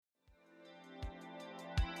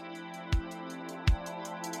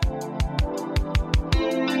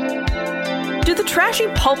Do the trashy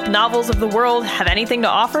pulp novels of the world have anything to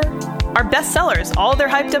offer? Are bestsellers all they're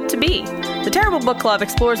hyped up to be? The Terrible Book Club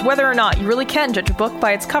explores whether or not you really can judge a book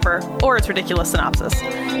by its cover or its ridiculous synopsis.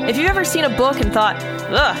 If you've ever seen a book and thought,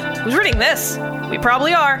 ugh, who's reading this? We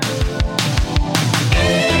probably are.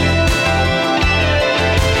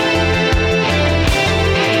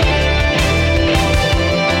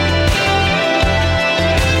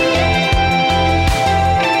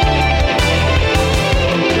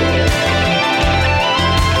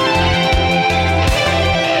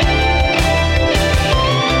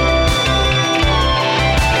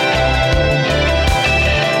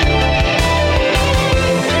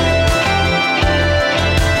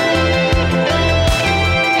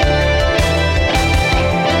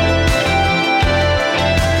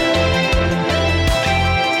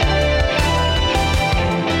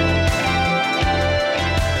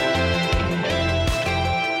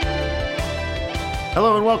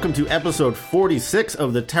 Hello and welcome to episode 46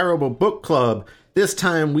 of the Terrible Book Club. This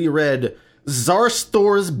time we read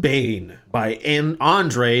Zarthor's Bane by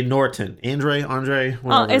Andre Norton. Andre?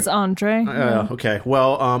 Whatever. It's Andre. Okay.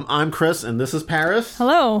 Well, I'm Chris and this is Paris.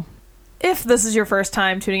 Hello. If this is your first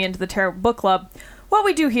time tuning into the Terrible Book Club, what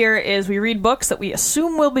we do here is we read books that we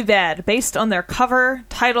assume will be bad based on their cover,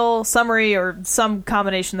 title, summary, or some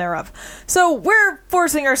combination thereof. So we're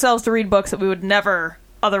forcing ourselves to read books that we would never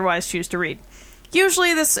otherwise choose to read.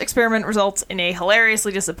 Usually this experiment results in a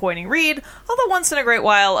hilariously disappointing read, although once in a great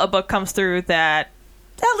while a book comes through that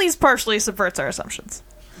at least partially subverts our assumptions.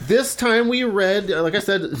 This time we read, like I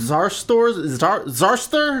said, Zarthor,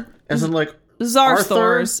 as in like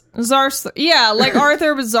Zarthor's. Zarthor. Yeah, like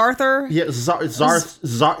Arthur, but Zarthor. Yeah,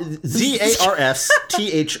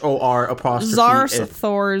 Z-A-R-S-T-H-O-R apostrophe.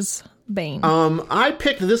 Zarthor's Bane. I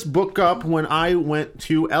picked this book up when I went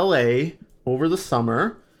to LA over the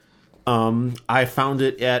summer. I found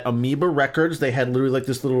it at Amoeba Records. They had literally like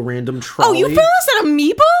this little random trolley. Oh, you found this at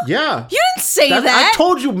Amoeba? Yeah. You didn't say that. I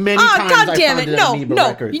told you many times God damn I found it. it at Amoeba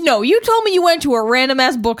Records. No, you told me you went to a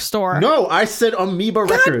random-ass bookstore. No, I said Amoeba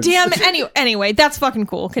Records. God damn it. Anyway, that's fucking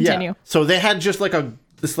cool. Continue. Yeah. So they had just like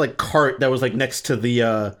this like cart that was like next to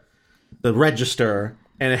the register,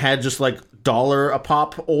 and it had just like $1 a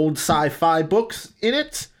pop old sci-fi books in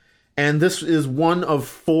it. And this is one of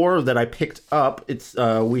 4 that I picked up. It's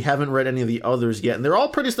we haven't read any of the others yet, and they're all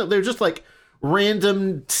pretty stuff. They're just like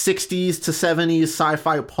random 60s to 70s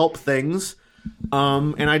sci-fi pulp things.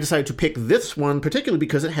 And I decided to pick this one particularly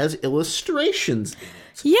because it has illustrations in it.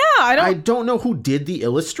 Yeah, I don't know who did the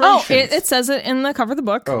illustrations. Oh, it says it in the cover of the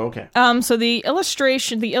book. Oh, okay. So the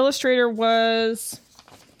illustrator was,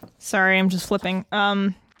 sorry, I'm just flipping.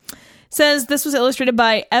 Says this was illustrated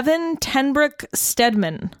by Evan Tenbrook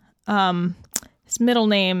Stedman. His middle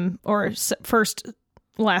name or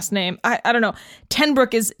last name, I don't know.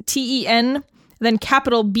 Tenbrook is T-E-N, then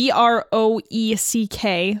capital B-R-O-E-C-K.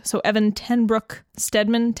 So Evan Tenbrook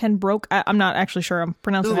Stedman, Tenbrook. I'm not actually sure I'm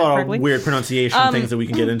pronouncing that correctly. There's a lot of weird pronunciation things that we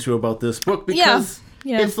can get into about this book because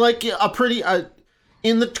it's like a pretty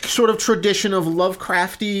in the sort of tradition of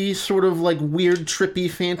Lovecrafty, sort of like weird, trippy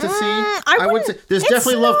fantasy. I would say there's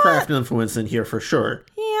definitely Lovecraft influence in here for sure.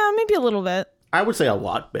 Yeah, maybe a little bit. I would say a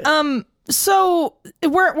lot bit. So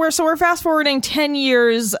we're fast forwarding 10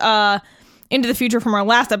 years into the future from our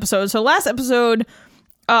last episode. So last episode,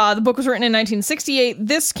 the book was written in 1968.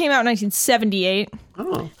 This came out in 1978.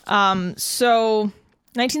 Oh. So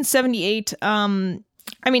 1978.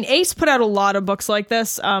 I mean, Ace put out a lot of books like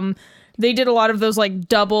this. They did a lot of those like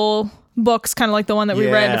double books, kind of like the one that we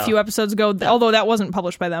read a few episodes ago. Although that wasn't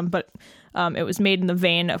published by them, but it was made in the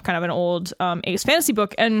vein of kind of an old Ace fantasy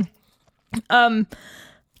book. And can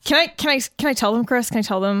I tell them, Chris? Can I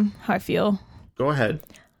tell them how I feel? Go ahead.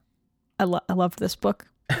 I loved this book.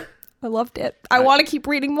 I loved it. I want to keep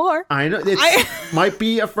reading more. I know it might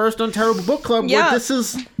be a first on Terrible Book Club. Yeah, where this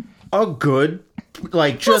is a good,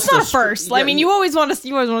 like just it's not first. Yeah, I mean, you always want to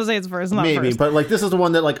say it's first. Not maybe, first. But like this is the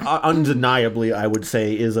one that like undeniably I would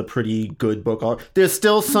say is a pretty good book. There's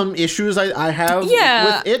still some issues I have with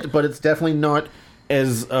it, but it's definitely not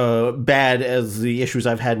as bad as the issues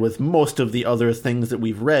I've had with most of the other things that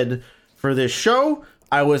we've read for this show.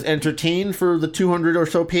 I was entertained for the 200 or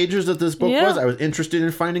so pages that this book was. I was interested in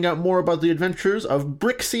finding out more about the adventures of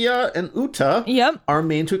Brixia and Uta, our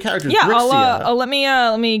main 2 characters. Yeah, let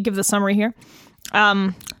me give the summary here.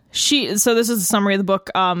 So this is the summary of the book,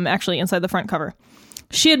 actually inside the front cover.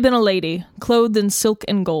 She had been a lady, clothed in silk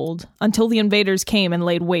and gold, until the invaders came and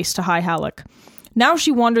laid waste to High Halleck. Now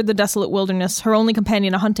she wandered the desolate wilderness, her only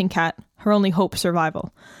companion a hunting cat, her only hope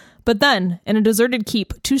survival. But then, in a deserted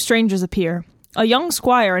keep, 2 strangers appear. a young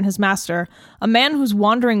squire and his master, a man whose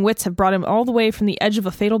wandering wits have brought him all the way from the edge of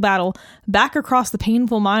a fatal battle back across the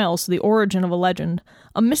painful miles to the origin of a legend,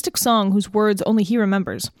 a mystic song whose words only he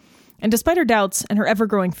remembers. And despite her doubts and her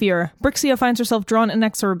ever-growing fear, Brixia finds herself drawn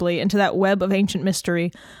inexorably into that web of ancient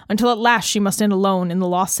mystery, until at last she must stand alone in the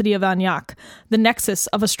lost city of Anyak, the nexus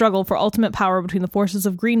of a struggle for ultimate power between the forces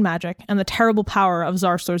of green magic and the terrible power of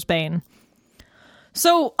Zarsor's Bane.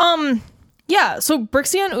 So, so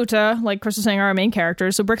Brixia and Uta, like Chris was saying, are our main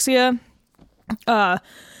characters. So Brixia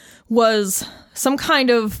was some kind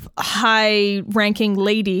of high-ranking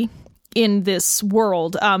lady in this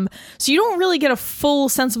world. So you don't really get a full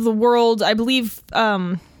sense of the world. I believe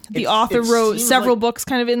the author wrote several books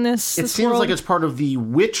kind of in this It seems world. like it's part of the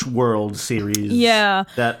Witch World series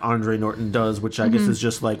that Andre Norton does, which I guess is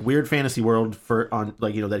just like weird fantasy world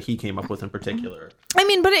that he came up with in particular. I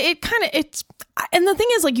mean, but and the thing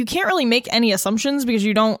is, like, you can't really make any assumptions because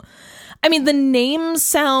you don't. I mean, the names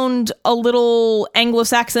sound a little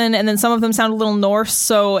Anglo-Saxon, and then some of them sound a little Norse,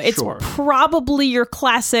 so it's probably your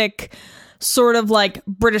classic sort of like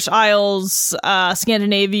British Isles,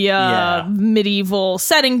 Scandinavia, medieval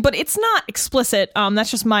setting, but it's not explicit.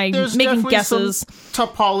 That's just There's making guesses. Some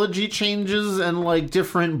topology changes and like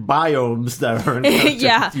different biomes that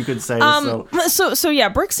are you could say. So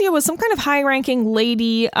Brixia was some kind of high-ranking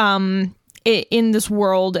lady in this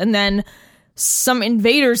world, and then some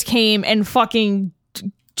invaders came and fucking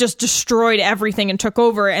just destroyed everything and took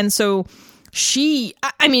over. And so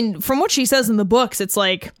from what she says in the books, it's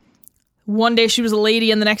like one day she was a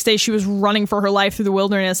lady and the next day she was running for her life through the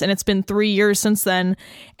wilderness. And it's been 3 years since then.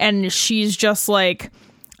 And she's just like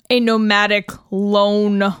a nomadic,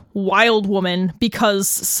 lone, wild woman because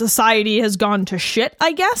society has gone to shit,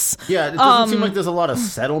 I guess. Yeah, it doesn't seem like there's a lot of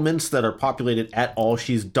settlements that are populated at all.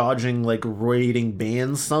 She's dodging, like, raiding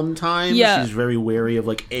bands sometimes. Yeah. She's very wary of,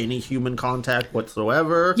 like, any human contact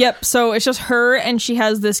whatsoever. Yep, so it's just her, and she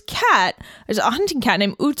has this cat. There's a hunting cat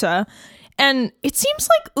named Uta, and it seems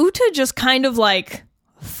like Uta just kind of, like,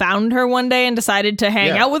 found her one day and decided to hang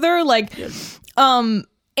out with her. Like,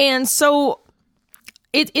 and so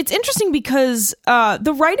it's interesting because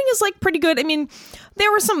the writing is like pretty good. I mean,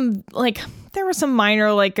 there were some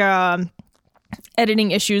minor like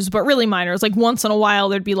editing issues, but really minor. It's like once in a while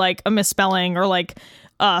there'd be like a misspelling or like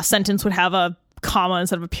a sentence would have a comma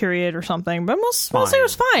instead of a period or something. But mostly it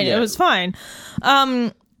was fine. Yeah. It was fine.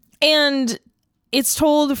 And it's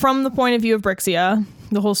told from the point of view of Brixia,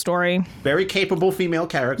 the whole story. Very capable female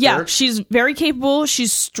character. Yeah, she's very capable.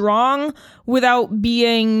 She's strong without it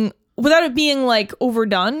being like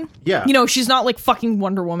overdone. Yeah. You know, she's not like fucking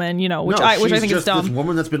Wonder Woman, you know, which I think is dumb. This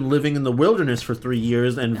woman that's been living in the wilderness for 3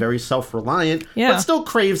 years and very self-reliant, but still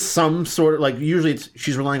craves some sort of, like, usually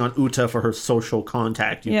she's relying on Uta for her social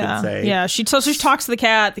contact, you could say. Yeah, she talks to the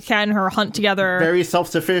cat and her hunt together. Very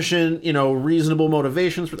self-sufficient, you know, reasonable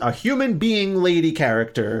motivations. A human being lady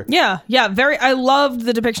character. Yeah, I loved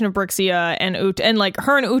the depiction of Brixia and Uta, and like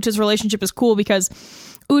her and Uta's relationship is cool because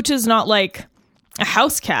Uta's not like a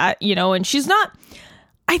house cat, you know, and she's not.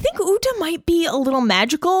 I think Uta might be a little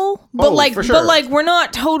magical, but we're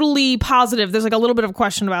not totally positive. There's like a little bit of a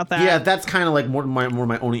question about that. Yeah, that's kind of like more of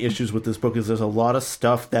my only issues with this book is there's a lot of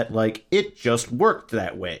stuff that like it just worked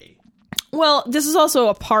that way. Well, this is also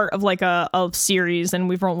a part of like a series, and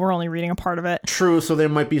we're only reading a part of it. True, so there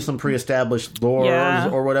might be some pre-established lore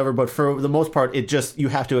or whatever, but for the most part, you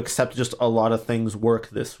have to accept just a lot of things work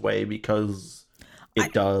this way because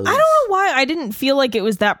it does. I don't know why I didn't feel like it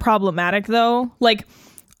was that problematic though. Like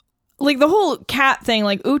the whole cat thing,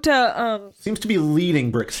 like Uta seems to be leading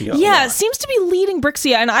Brixia. Yeah, it seems to be leading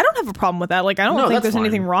Brixia, and I don't have a problem with that. Like I don't think there's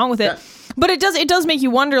anything wrong with it. But it does make you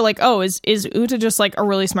wonder, like, oh, is Uta just like a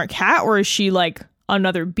really smart cat, or is she like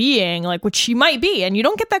another being, like, which she might be? And you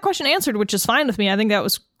don't get that question answered, which is fine with me. I think that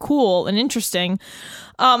was cool and interesting.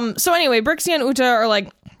 So anyway, Brixia and Uta are like,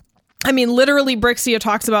 I mean, literally, Brixia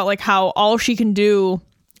talks about like how all she can do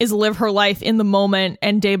is live her life in the moment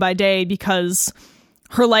and day by day because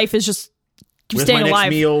her life is just staying alive. With my next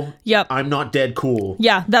meal, yep. I'm not dead cool.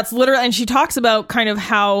 Yeah, that's literally, and she talks about kind of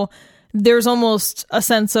how there's almost a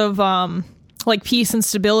sense of like peace and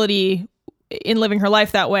stability in living her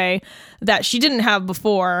life that way that she didn't have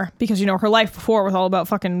before because, you know, her life before was all about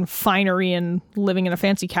fucking finery and living in a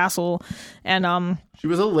fancy castle. And she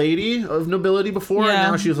was a lady of nobility before, and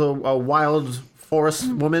now she's a wild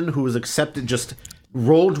forest woman who was accepted, just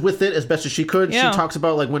rolled with it as best as she could. Yeah. She talks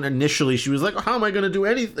about like when initially she was like, how am I going to do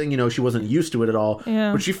anything? You know, she wasn't used to it at all.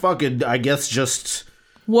 Yeah. But she fucking, I guess, just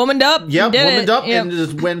womaned up. Yep, womaned up and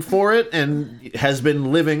just went for it and has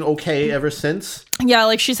been living okay ever since. Yeah,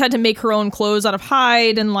 like she's had to make her own clothes out of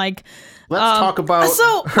hide and like Let's talk about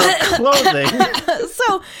her clothing.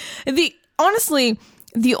 So, honestly,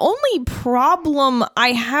 the only problem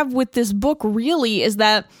I have with this book really is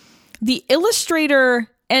that the illustrator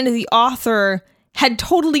and the author had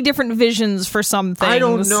totally different visions for some things. I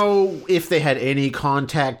don't know if they had any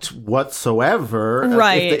contact whatsoever.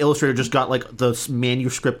 Right. If the illustrator just got like the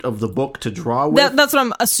manuscript of the book to draw with. That's what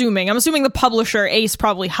I'm assuming. I'm assuming the publisher, Ace,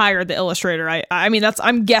 probably hired the illustrator. I mean,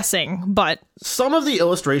 I'm guessing, but some of the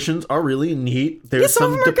illustrations are really neat. There's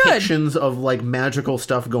some depictions of like magical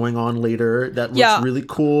stuff going on later that looks really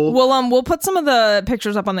cool. We'll put some of the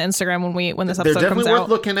pictures up on the Instagram when this episode comes out. They're definitely worth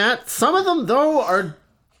looking at. Some of them though are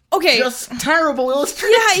just terrible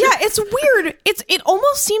illustrations. Yeah, it's weird. It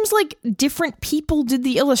almost seems like different people did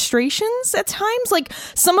the illustrations at times. Like,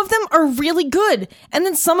 some of them are really good, and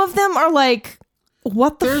then some of them are like,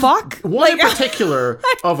 what the fuck? One in particular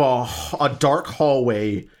of a dark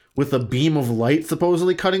hallway with a beam of light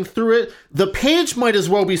supposedly cutting through it. The page might as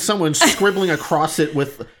well be someone scribbling across it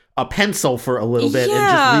with a pencil for a little bit and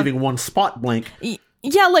just leaving one spot blank.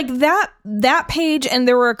 Yeah, like that page, and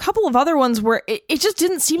there were a couple of other ones where it just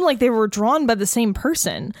didn't seem like they were drawn by the same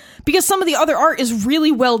person, because some of the other art is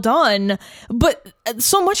really well done, but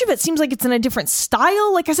so much of it seems like it's in a different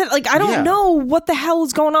style. Like I said, like I don't know what the hell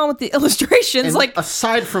is going on with the illustrations. And like,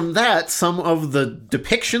 aside from that, some of the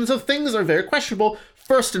depictions of things are very questionable.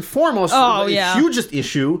 First and foremost, the hugest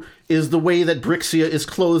issue is the way that Brixia is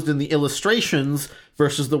clothed in the illustrations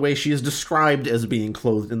versus the way she is described as being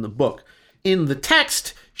clothed in the book. In the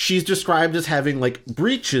text, she's described as having, like,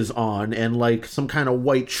 breeches on and, like, some kind of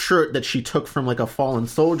white shirt that she took from, like, a fallen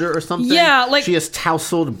soldier or something. Yeah, like... She has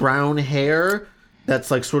tousled brown hair that's,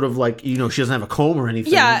 like, sort of, like, you know, she doesn't have a comb or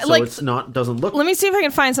anything. Yeah, so like... it's not... doesn't look... Let me see if I can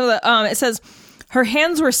find some of the... it says, her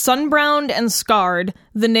hands were sun-browned and scarred,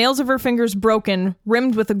 the nails of her fingers broken,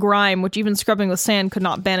 rimmed with a grime which even scrubbing with sand could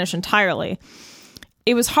not banish entirely.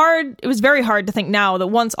 It was very hard to think now that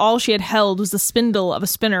once all she had held was the spindle of a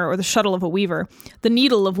spinner or the shuttle of a weaver, the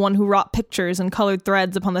needle of one who wrought pictures and colored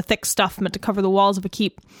threads upon the thick stuff meant to cover the walls of a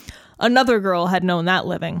keep. Another girl had known that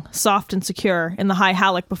living, soft and secure, in the high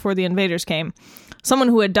halleck before the invaders came. Someone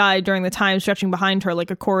who had died during the time stretching behind her like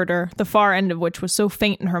a corridor, the far end of which was so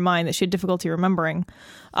faint in her mind that she had difficulty remembering.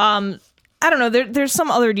 I don't know. There's some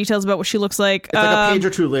other details about what she looks like. It's like a page or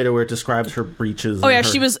two later where it describes her breeches. Oh yeah,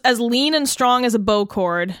 she was as lean and strong as a bow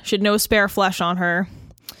cord. She had no spare flesh on her.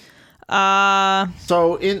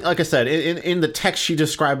 So, like I said, in the text, she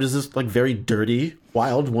described as this like very dirty,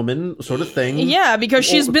 wild woman sort of thing. Yeah, because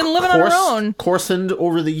she's been living on her own, coarsened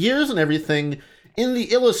over the years and everything. In the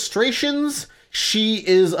illustrations, she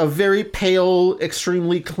is a very pale,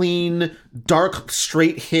 extremely clean, dark,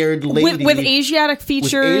 straight-haired lady with Asiatic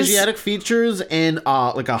features. With Asiatic features and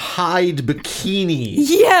like a hide bikini.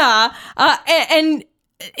 Yeah, and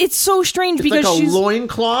it's so strange because like she's a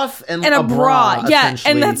loincloth and a bra. Yeah,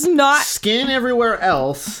 and that's not skin everywhere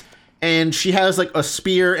else. And she has like a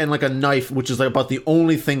spear and like a knife, which is like about the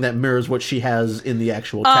only thing that mirrors what she has in the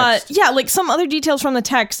actual text. Yeah, like some other details from the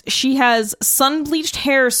text. She has sun-bleached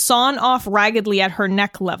hair sawn off raggedly at her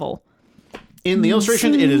neck level. In the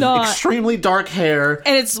illustration, it is extremely dark hair.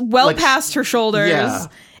 And it's past her shoulders. Yeah.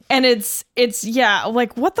 And it's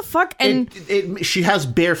like, what the fuck? And she has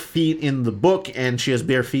bare feet in the book, and she has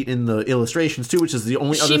bare feet in the illustrations too, which is the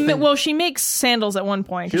only other thing. Well, she makes sandals at one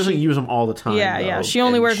point. She doesn't use them all the time. Yeah. She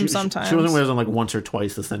only wears them sometimes. She only wears them like once or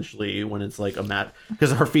twice, essentially, when it's like a mat,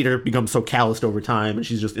 because her feet are become so calloused over time, and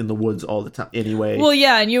she's just in the woods all the time anyway. Well,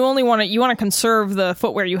 yeah, and you only want to conserve the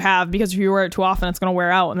footwear you have, because if you wear it too often, it's going to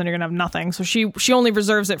wear out, and then you're going to have nothing. So she only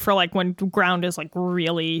reserves it for like when ground is like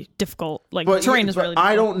really difficult, like terrain is really difficult.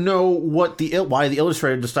 I don't know why the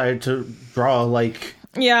illustrator decided to draw like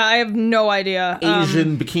I have no idea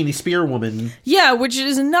Asian bikini spear woman, which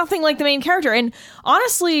is nothing like the main character. And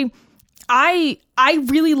honestly, I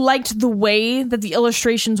really liked the way that the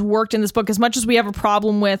illustrations worked in this book, as much as we have a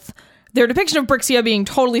problem with their depiction of Brixia being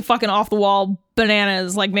totally fucking off the wall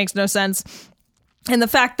bananas, like makes no sense, and the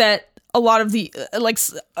fact that a lot of the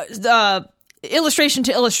illustration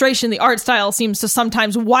to illustration, the art style seems to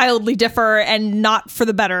sometimes wildly differ and not for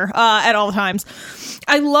the better at all times.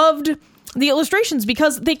 I loved the illustrations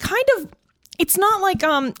because they kind of, it's not like, you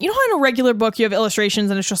know how in a regular book you have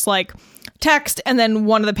illustrations and it's just like text and then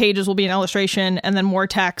one of the pages will be an illustration and then more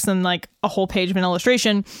text and like a whole page of an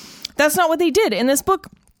illustration. That's not what they did in this book.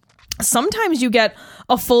 Sometimes you get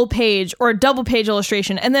a full page or a double page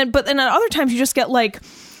illustration, but then at other times you just get like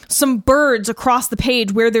some birds across the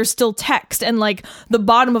page where there's still text, and like the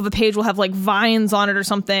bottom of a page will have like vines on it or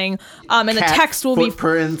something, and the text will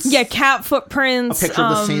footprints. be cat footprints, a picture of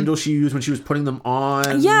the sandals she used when she was putting them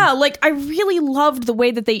on. Yeah, like I really loved the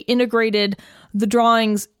way that they integrated the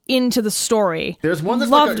drawings into the story. There's one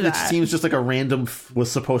that's it seems just like a random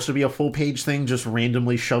was supposed to be a full page thing, just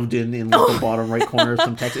randomly shoved in like the bottom right corner of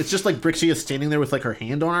some text. It's just like Brixia is standing there with like her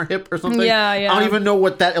hand on her hip or something. Yeah. I don't even know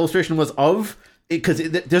what that illustration was of. Because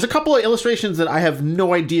there's a couple of illustrations that I have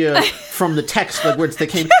no idea from the text, like where they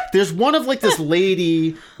came. There's one of like this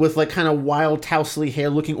lady with like kind of wild tously hair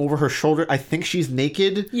looking over her shoulder. I think she's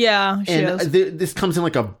naked. Yeah, she and is. This comes in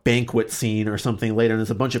like a banquet scene or something later, and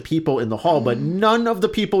there's a bunch of people in the hall, but none of the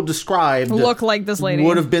people described look like this lady.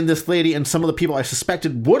 Would have been this lady, and some of the people I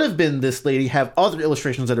suspected would have been this lady have other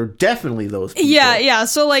illustrations that are definitely those people. Yeah.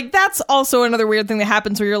 So like that's also another weird thing that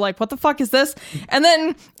happens where you're like, what the fuck is this? And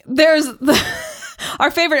then there's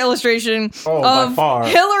our favorite illustration of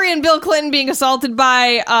Hillary and Bill Clinton being assaulted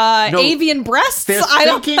by avian breasts.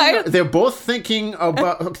 They're both thinking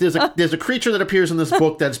about. There's a creature that appears in this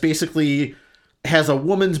book that's basically has a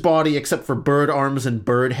woman's body except for bird arms and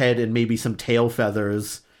bird head and maybe some tail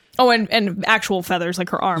feathers. Oh, and actual feathers, like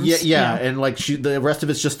her arms. Yeah, and like the rest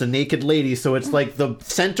of it's just a naked lady. So it's like the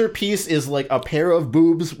centerpiece is like a pair of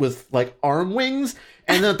boobs with like arm wings.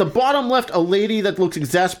 And then at the bottom left, a lady that looks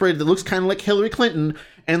exasperated, that looks kind of like Hillary Clinton.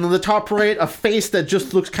 And then the top right, a face that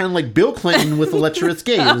just looks kind of like Bill Clinton with a lecherous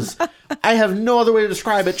gaze. I have no other way to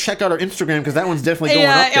describe it. Check out our Instagram, because that one's definitely going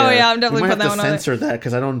up there. Oh, yeah, I'm definitely putting that one on. We might have to censor that,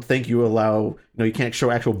 because I don't think you allow... you can't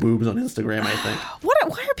show actual boobs on Instagram, I think.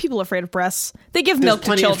 Why are people afraid of breasts? They give milk to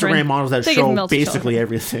children. There's plenty of Instagram models that show basically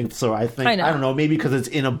everything. So I think... I don't know, maybe because it's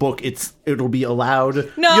in a book, it'll be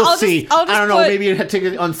allowed. No, You'll see. I don't know, maybe you have to take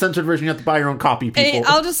an uncensored version, you have to buy your own copy, people.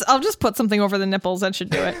 I'll just put something over the nipples. That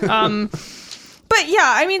should do it. But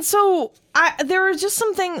yeah, I mean, so there was just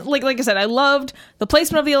something, like I said, I loved the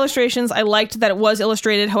placement of the illustrations. I liked that it was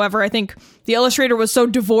illustrated. However, I think the illustrator was so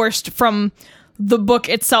divorced from the book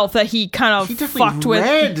itself that he kind of fucked with.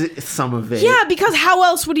 He read some of it. Yeah, because how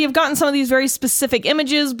else would he have gotten some of these very specific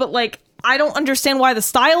images? But like, I don't understand why the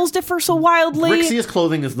styles differ so wildly. Brixia's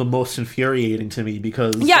clothing is the most infuriating to me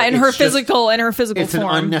because in her physical form. It's an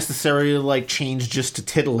unnecessary like change just to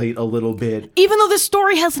titillate a little bit. Even though this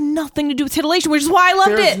story has nothing to do with titillation, which is why I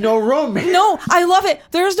loved it. There's no romance. No, I love it.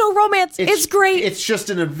 There's no romance. It's great. It's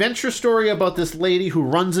just an adventure story about this lady who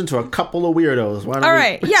runs into a couple of weirdos.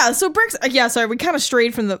 Yeah. So sorry, we kind of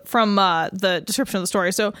strayed from the description of the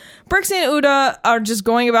story. So Brixia and Uda are just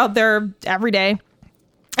going about their everyday.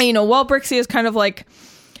 And, while Brixia is kind of like,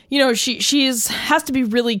 she's has to be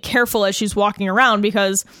really careful as she's walking around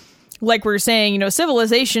because, like we were saying,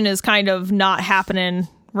 civilization is kind of not happening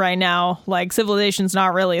right now. Like, civilization's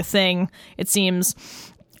not really a thing, it seems,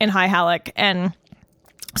 in High Halleck. And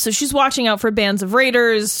so she's watching out for bands of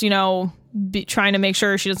raiders, trying to make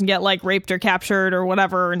sure she doesn't get, like, raped or captured or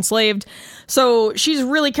whatever, or enslaved. So she's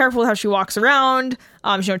really careful with how she walks around,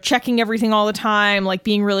 checking everything all the time, like,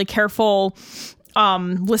 being really careful,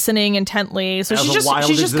 listening intently. So she's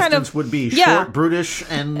just kind of would be short, brutish,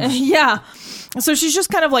 and So she's just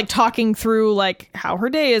kind of like talking through like how her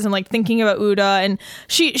day is and like thinking about Uda, and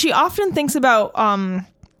she often thinks about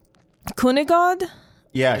Kunigod.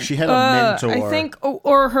 Yeah, she had a mentor. I think,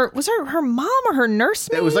 or her mom or her nurse.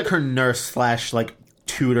 Maybe? It was like her nurse / like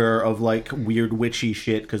tutor of like weird witchy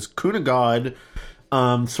shit, because Kunigod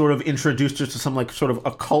sort of introduced her to some like sort of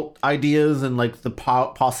occult ideas and like the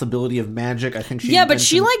possibility of magic. I think but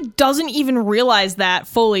she like doesn't even realize that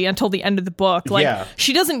fully until the end of the book. Like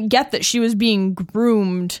she doesn't get that she was being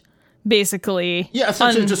groomed, basically. Yeah,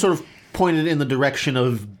 essentially just sort of pointed in the direction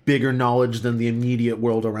of bigger knowledge than the immediate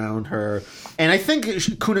world around her. And I think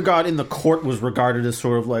Kunigod in the court was regarded as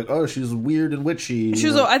sort of like, oh, she's weird and witchy.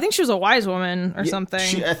 I think she was a wise woman or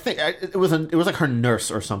something. I think it was like her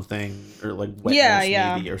nurse or something, or like wet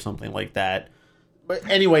nurse maybe or something like that. But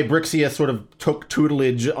anyway, Brixia sort of took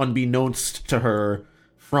tutelage unbeknownst to her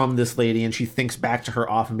from this lady, and she thinks back to her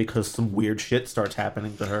often because some weird shit starts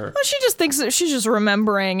happening to her. Well, she just thinks that she's just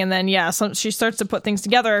remembering, and then she starts to put things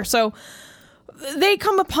together. So they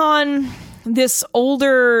come upon this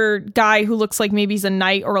older guy who looks like maybe he's a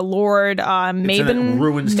knight or a lord, Mabon. It's in a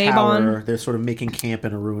ruined tower. They're sort of making camp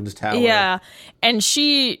in a ruined tower. Yeah, and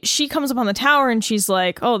she comes upon the tower and she's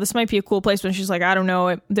like, "Oh, this might be a cool place," but she's like, "I don't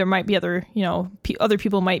know. There might be other, other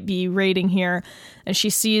people might be raiding here." And she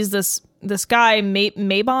sees this guy,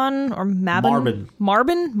 Mabon or Mabon?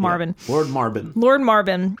 Marvin. Yeah. Lord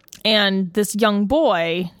Marvin, and this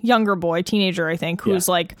younger boy, teenager, I think, who's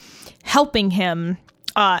like helping him.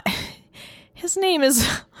 His name is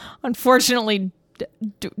unfortunately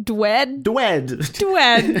Dwed.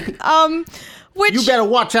 Which You better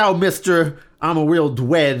watch out, mister. I'm a real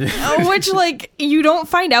dwed. Which, like, you don't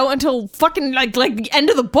find out until fucking, like the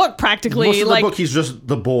end of the book, practically. Most of the like, book, he's just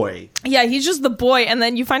the boy. Yeah, he's just the boy, and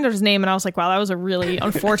then you find out his name, and I was like, wow, that was a really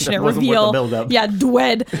unfortunate That wasn't worth reveal. the build-up. Yeah,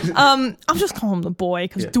 Dwed. I'll just call him the boy,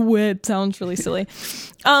 because Dwed sounds really silly.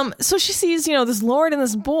 So she sees, this lord and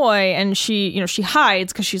this boy, and she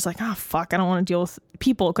hides, because she's like, oh, fuck, I don't want to deal with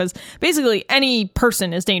people, because basically any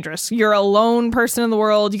person is dangerous. You're a lone person in the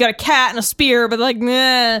world, you got a cat and a spear, but like,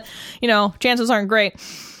 nah, chances aren't great.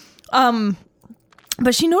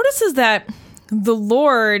 But she notices that the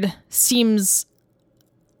Lord seems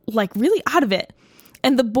like really out of it,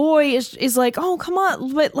 and the boy is like, oh, come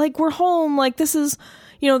on, but like, we're home, like this is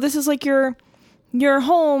like your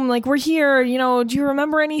home, like we're here, do you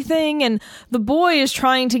remember anything? And the boy is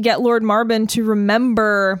trying to get Lord Marbin to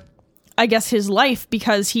remember, I guess, his life,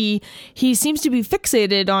 because he seems to be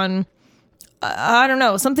fixated on I don't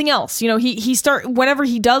know, something else. Whenever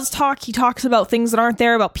he does talk, he talks about things that aren't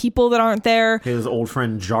there, about people that aren't there. His old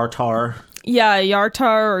friend Jartar. Yeah,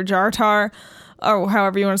 Yartar or Jartar, or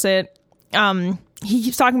however you want to say it. He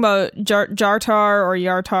keeps talking about Jartar or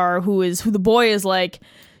Yartar, who the boy is like,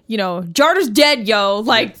 Jartar's dead, yo.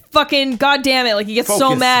 Like, fucking goddamn it. Like, he gets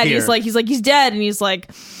so mad. Here. He's dead, and he's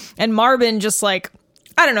like, and Marbin just like,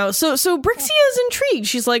 I don't know. So Brixia is intrigued.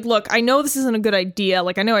 She's like, look, I know this isn't a good idea.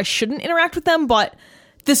 Like, I know I shouldn't interact with them, but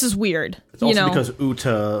this is weird. It's also because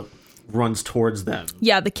Uta runs towards them.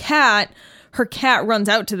 Yeah, her cat runs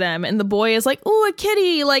out to them, and the boy is like, ooh, a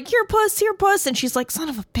kitty, like, here, puss. And she's like, son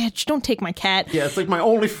of a bitch, don't take my cat. Yeah, it's like my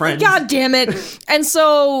only friend. God damn it. And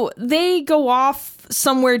so they go off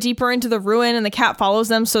somewhere deeper into the ruin, and the cat follows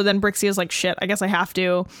them. So then Brixia's like, shit, I guess I have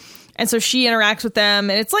to. And so she interacts with them,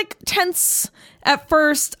 and it's like tense at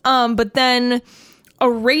first, but then a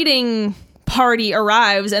raiding party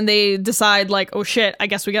arrives, and they decide like, oh shit, I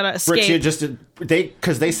guess we gotta escape. Brixia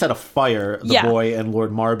because they set a fire, the boy and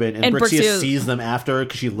Lord Marbin, and Brixia sees them after,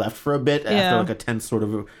 because she left for a bit after like a tense sort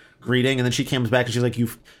of greeting, and then she comes back and she's like, you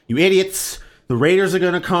idiots, the raiders are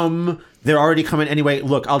gonna come. They're already coming anyway.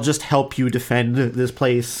 Look, I'll just help you defend this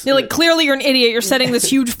place. You're like, clearly you're an idiot. You're setting this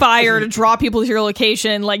huge fire to draw people to your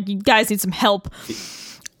location. Like, you guys need some help.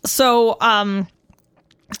 So,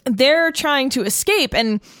 they're trying to escape,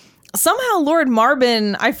 and somehow Lord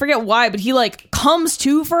Marbin, I forget why, but he like comes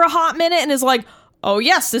to for a hot minute and is like, oh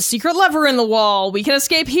yes, this secret lever in the wall, we can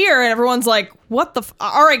escape here. And everyone's like, what the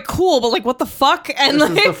all right, cool, but like, what the fuck? And this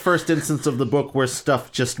like, is the first instance of the book where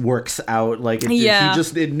stuff just works out. Like, it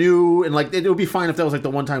knew, and like, it would be fine if that was like the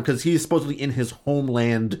one time, because he's supposedly in his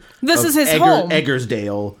homeland. This is his home,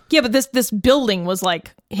 Eggersdale. Yeah, but this building was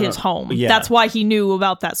like his home. Yeah. That's why he knew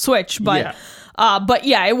about that switch. But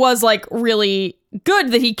it was like really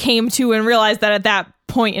good that he came to and realized that at that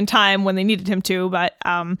point in time when they needed him to. But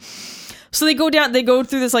so they go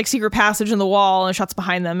through this like secret passage in the wall, and it shuts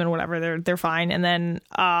behind them, and whatever, they're fine. And then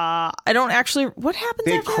I don't actually, what happens?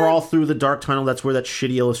 They crawl through the dark tunnel. That's where that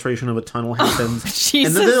shitty illustration of a tunnel happens.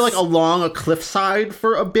 Jesus. And then they're like along a cliffside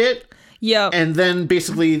for a bit. Yeah. And then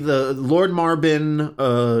basically the Lord Marbin,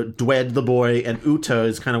 Dwed the boy, and Uta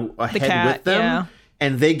is kind of ahead with them. Yeah.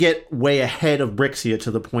 And they get way ahead of Brixia to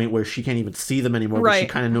the point where she can't even see them anymore, but she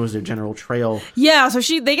kind of knows their general trail. Yeah, so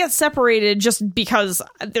they get separated just because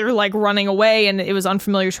they're like running away and it was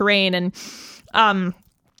unfamiliar terrain, and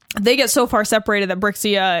they get so far separated that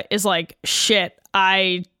Brixia is like, shit,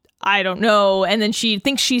 I don't know. And then she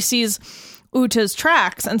thinks she sees Uta's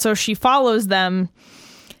tracks, and so she follows them.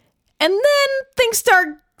 And then things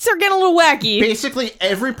start getting a little wacky. Basically,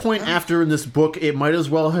 every point after in this book, it might as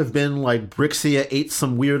well have been like Brixia ate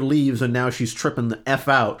some weird leaves and now she's tripping the F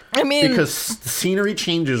out. I mean, because the scenery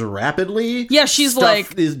changes rapidly. Yeah, she's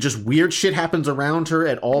like, is just weird shit happens around her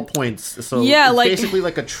at all points. So yeah, it's like, basically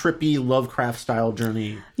like a trippy Lovecraft style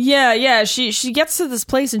journey. Yeah. She gets to this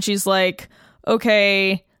place and she's like,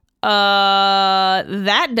 okay,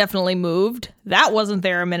 that definitely moved. That wasn't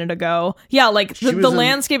there a minute ago. Yeah, like the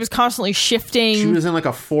landscape is constantly shifting. She was in like a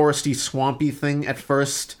foresty, swampy thing at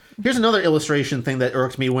first. Here's another illustration thing that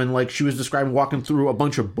irks me when like she was describing walking through a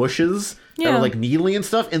bunch of bushes that were like needly and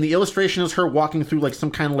stuff, and the illustration is her walking through like some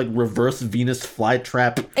kind of like reverse Venus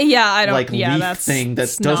flytrap. Yeah, I don't like leaf thing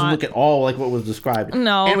that doesn't look at all like what was described.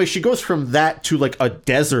 No. Anyway, she goes from that to like a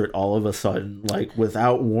desert all of a sudden, like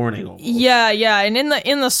without warning. Almost. Yeah, and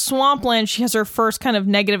in the swampland, she has her first kind of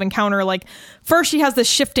negative encounter. Like first, she has this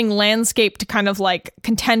shifting landscape to kind of like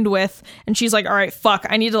contend with, and she's like, all right, fuck,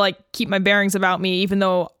 I need to like keep my bearings about me, even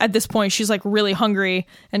though at this point she's like really hungry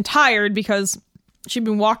and tired because she'd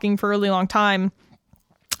been walking for a really long time.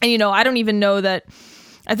 And I don't even know that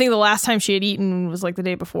I think the last time she had eaten was like the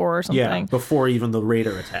day before or something. Yeah, before even the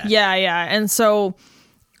raider attack. Yeah. And so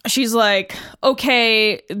she's like,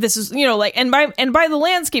 okay, this is, you know, like, and by the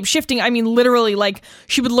landscape shifting, I mean, literally, like,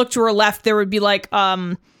 she would look to her left, there would be like,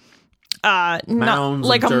 Mounds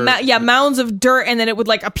like of dirt. mounds of dirt, and then it would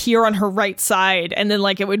like appear on her right side, and then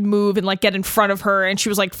like it would move and like get in front of her, and she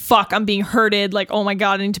was like, fuck, I'm being herded, like, oh my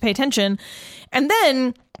god, I need to pay attention. And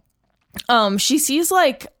then she sees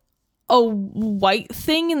like a white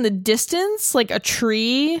thing in the distance, like a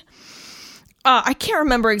tree. I can't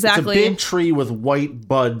remember exactly. It's a big tree with white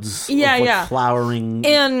buds, flowering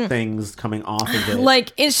and things coming off of it. Like,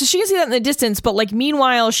 so she can see that in the distance, but like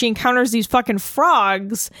meanwhile, she encounters these fucking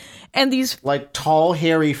frogs, and these like tall,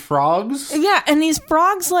 hairy frogs. Yeah, and these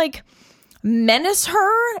frogs like menace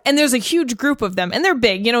her, and there's a huge group of them, and they're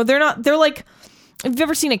big. You know, they're like, if you've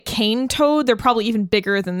ever seen a cane toad, they're probably even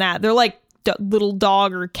bigger than that. They're like little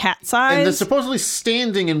dog or cat size, and they're supposedly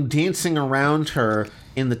standing and dancing around her.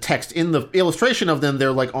 In the text, in the illustration of them,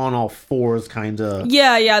 they're like on all fours, kind of.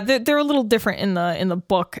 Yeah, they're a little different in the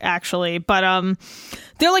book actually, but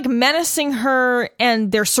they're like menacing her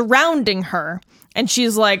and they're surrounding her, and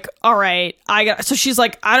she's like, "All right, So she's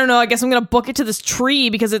like, "I don't know. I guess I'm gonna book it to this tree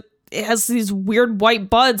because it has these weird white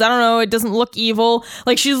buds. I don't know. It doesn't look evil."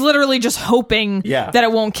 Like, she's literally just hoping that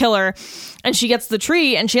it won't kill her. And she gets the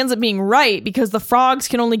tree, and she ends up being right because the frogs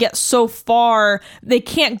can only get so far. They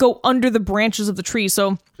can't go under the branches of the tree.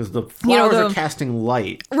 So because the flowers are casting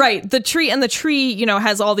light, right? The tree, you know,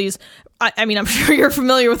 has all these. I mean, I'm sure you're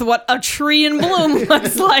familiar with what a tree in bloom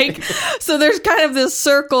looks like. So there's kind of this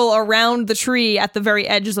circle around the tree at the very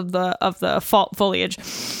edges of the foliage.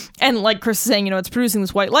 And like Chris is saying, you know, it's producing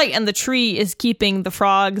this white light, and the tree is keeping the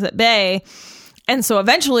frogs at bay. And so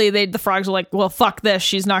eventually the frogs are like, well, fuck this.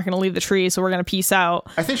 She's not going to leave the tree, so we're going to peace out.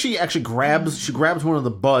 I think she actually grabs one of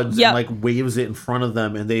the buds and like waves it in front of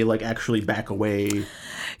them, and they like actually back away.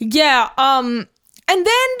 Yeah. And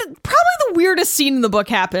then probably the weirdest scene in the book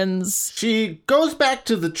happens. She goes back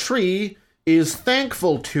to the tree, is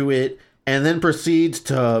thankful to it, and then proceeds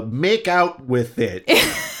to make out with it.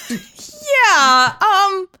 Yeah.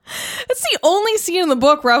 It's the only scene in the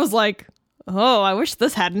book where I was like, oh, I wish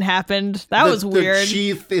this hadn't happened. That was weird.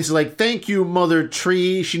 She is like, thank you, Mother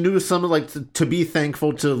Tree. She knew something like to be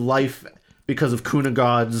thankful to life because of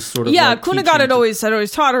Kunagod's sort of. Yeah, like Kunagod had always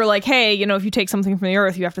taught her, like, hey, you know, if you take something from the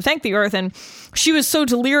earth, you have to thank the earth. And she was so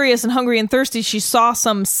delirious and hungry and thirsty, she saw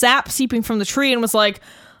some sap seeping from the tree and was like,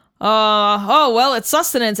 oh, well, it's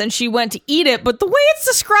sustenance. And she went to eat it. But the way it's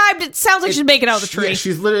described, it sounds like she's making out of the tree. Yeah,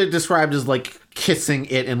 she's literally described as like kissing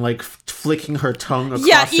it and like flicking her tongue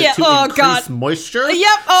across it to increase moisture.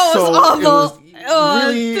 Yep. Oh, so it was awful. It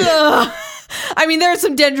was really... I mean, there's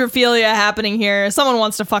some dendrophilia happening here. Someone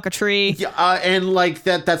wants to fuck a tree. Yeah, and like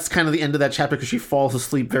that's kind of the end of that chapter because she falls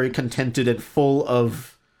asleep very contented and full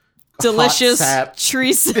of delicious sap.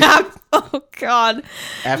 Tree sap. Oh God.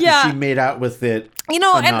 After she made out with it. You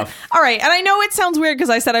know, and all right, and I know it sounds weird because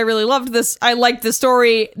I said I really loved this. I liked the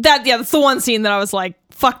story. That's the one scene that I was like,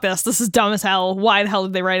 fuck this. This is dumb as hell. Why the hell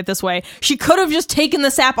did they write it this way? She could have just taken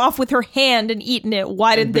the sap off with her hand and eaten it.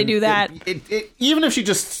 Why didn't they do that? Even if she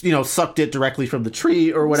just, you know, sucked it directly from the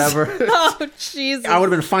tree or whatever. Oh, Jesus. I would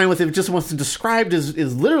have been fine with it. It just wasn't described as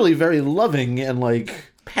is literally very loving and like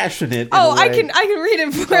passionate. Oh, I can read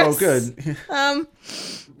it for us. Oh, good.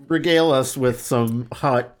 Regale us with some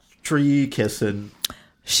hot tree kissing.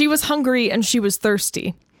 She was hungry and she was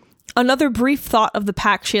thirsty. Another brief thought of the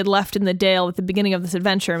pack she had left in the dale at the beginning of this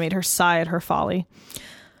adventure made her sigh at her folly.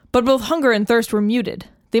 But both hunger and thirst were muted.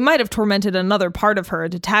 They might have tormented another part of her,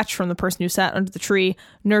 detached from the person who sat under the tree,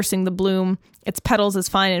 nursing the bloom, its petals as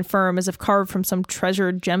fine and firm as if carved from some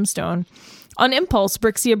treasured gemstone. On impulse,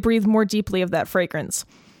 Brixia breathed more deeply of that fragrance.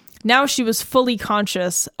 Now she was fully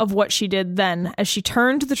conscious of what she did then, as she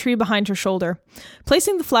turned to the tree behind her shoulder.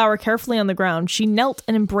 Placing the flower carefully on the ground, she knelt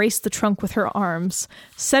and embraced the trunk with her arms,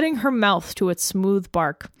 setting her mouth to its smooth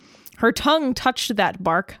bark. Her tongue touched that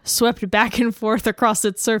bark, swept back and forth across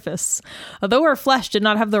its surface. Although her flesh did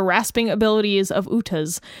not have the rasping abilities of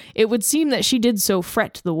Uta's, it would seem that she did so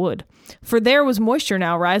fret the wood. For there was moisture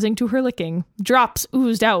now rising to her licking. Drops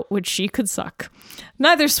oozed out which she could suck.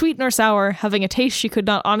 Neither sweet nor sour, having a taste she could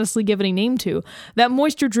not honestly give any name to, that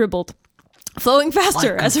moisture dribbled, flowing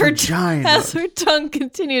faster like as her tongue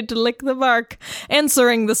continued to lick the bark,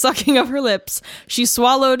 answering the sucking of her lips. She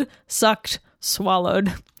swallowed, sucked,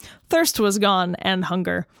 swallowed. Thirst was gone, and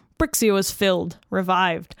hunger. Brixia was filled,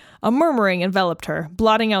 revived. A murmuring enveloped her,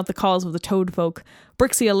 blotting out the calls of the toad folk.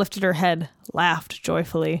 Brixia lifted her head, laughed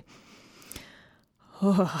joyfully.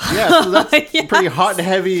 Yeah, so that's pretty hot and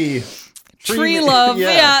heavy. Tree love.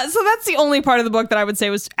 Yeah. So that's the only part of the book that I would say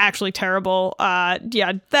was actually terrible.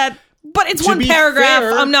 But it's one paragraph.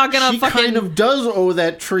 Fair, I'm not gonna she kind of does owe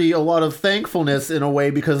that tree a lot of thankfulness in a way,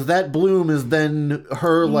 because that bloom is then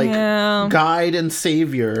her guide and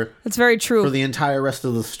savior. That's very true for the entire rest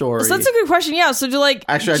of the story. So that's a good question. Yeah. So actually,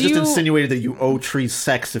 I just insinuated that you owe trees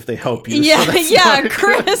sex if they help you. Yeah, so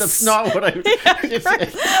Chris. That's not what I.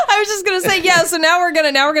 I was just gonna say So now we're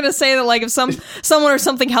gonna say that like if someone or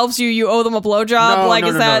something helps you, you owe them a blowjob.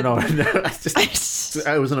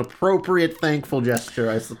 It was an appropriate thankful gesture,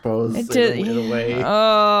 I suppose. In a way.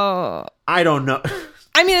 Oh. I don't know.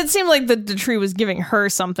 I mean, it seemed like the tree was giving her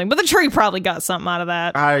something, but the tree probably got something out of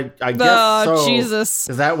that. I guess so. Jesus.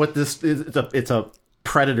 Is that what this is? It's a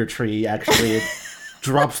predator tree, actually. It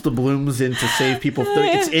drops the blooms in to save people.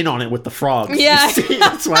 It's in on it with the frogs. Yeah.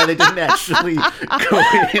 That's why they didn't actually go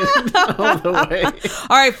in all the way.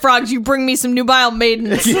 All right, frogs, you bring me some nubile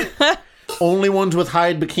maidens. Only ones with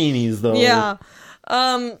hide bikinis, though. Yeah.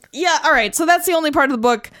 All right. So that's the only part of the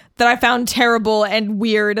book that I found terrible and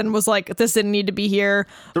weird and was like, this didn't need to be here.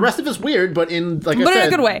 The rest of it's weird, but in in a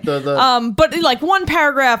good way. But like one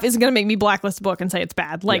paragraph isn't going to make me blacklist the book and say it's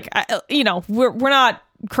bad. Like, we're not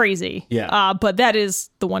crazy. Yeah. But that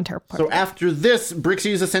is the one terrible part. So after this,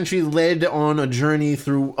 Brixie is essentially led on a journey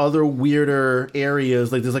through other weirder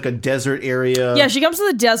areas. Like there's like a desert area. Yeah, she comes to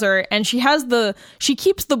the desert and she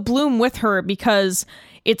keeps the bloom with her because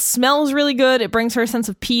it smells really good. It brings her a sense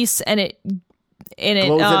of peace, and it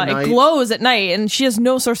glows at night, and she has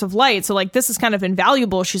no source of light. So like this is kind of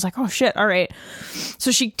invaluable. She's like, oh shit, all right.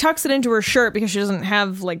 So she tucks it into her shirt because she doesn't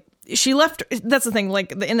have that's the thing.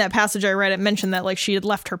 Like in that passage I read, it mentioned that like she had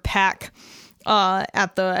left her pack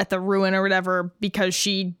at the ruin or whatever because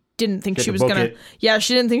she didn't think she was gonna. Yeah,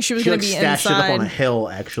 she didn't think she was gonna be inside. Stashed it up on a hill.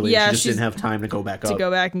 Actually, yeah, she just didn't have time to go back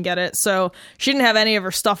and get it. So she didn't have any of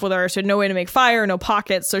her stuff with her. So no way to make fire, no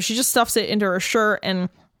pockets. So she just stuffs it into her shirt, and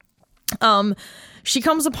she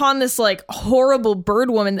comes upon this like horrible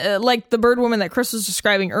bird woman, like the bird woman that Chris was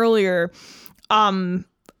describing earlier. Kind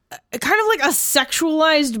of like a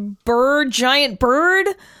sexualized giant bird.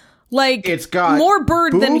 Like, it's got more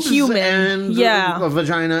bird than human. And a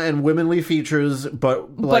vagina and womanly features,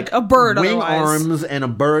 but like a bird wing otherwise. arms and a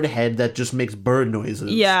bird head that just makes bird noises.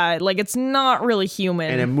 Yeah, like it's not really human.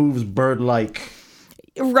 And it moves bird-like.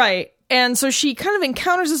 Right. And so she kind of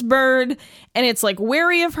encounters this bird, and it's like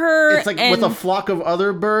wary of her. It's like with a flock of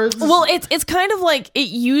other birds. Well, it's kind of like it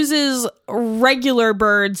uses regular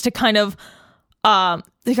birds to kind of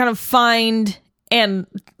find and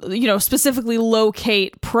specifically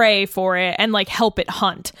locate prey for it and like help it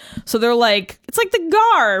hunt. So they're like, it's like the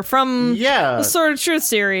Gar from the Sword of Truth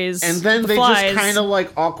series. And then they just kind of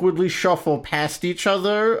like awkwardly shuffle past each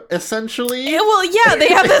other, essentially. Well, yeah, they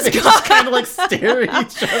have this just kind of like stare at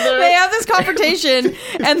each other. They have this confrontation,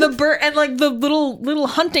 and the bird and like the little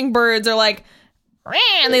hunting birds are like,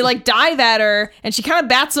 and they like dive at her, and she kind of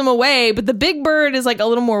bats them away. But the big bird is like a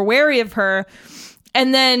little more wary of her,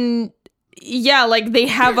 and then. Yeah, like they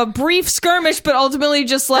have a brief skirmish, but ultimately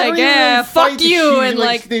just like, fuck you, and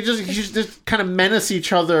like they just kind of menace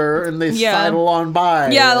each other, and they sidle on by.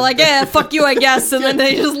 Yeah, like fuck you, I guess, and then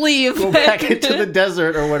they just leave, go back into the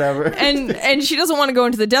desert or whatever. And she doesn't want to go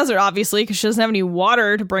into the desert, obviously, because she doesn't have any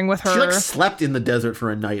water to bring with her. She like slept in the desert for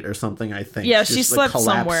a night or something. I think. Yeah, she slept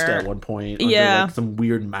collapsed somewhere at one point. Under, like, some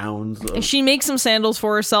weird mounds. She makes some sandals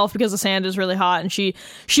for herself because the sand is really hot, and she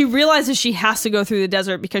realizes she has to go through the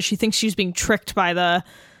desert because she thinks she's being tricked by the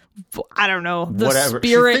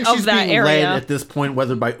spirit of that area. Led at this point,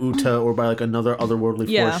 whether by Uta or by like another otherworldly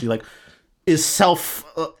force, she like is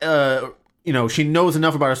she knows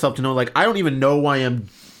enough about herself to know like I don't even know why I'm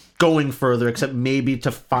going further except maybe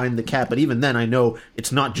to find the cat, but even then I know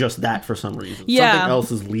it's not just that for some reason. Something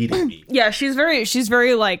else is leading me. Yeah, she's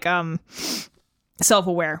very like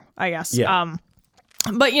self-aware, I guess. Yeah.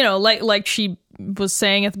 But like she was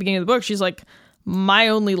saying at the beginning of the book, she's like, my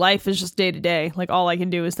only life is just day to day. Like all I can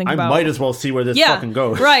do is think about. I might as well see where this fucking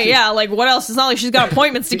goes. Right? Yeah. Like what else? It's not like she's got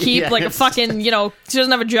appointments to keep. Like a fucking she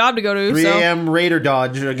doesn't have a job to go to. 3 a.m. Raider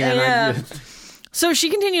dodge again. Yeah. So she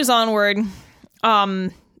continues onward.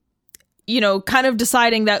 Kind of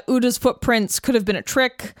deciding that Uta's footprints could have been a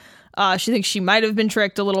trick. She thinks she might have been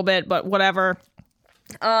tricked a little bit, but whatever.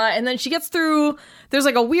 And then she gets through. There's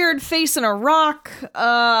like a weird face in a rock.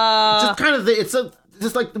 Just kind of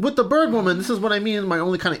just like with the bird woman, this is what I mean. My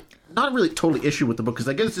only kind of not really totally issue with the book because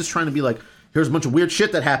I guess it's just trying to be like, here's a bunch of weird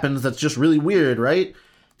shit that happens that's just really weird, right?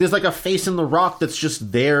 There's like a face in the rock that's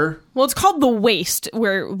just there. Well, it's called the Waste,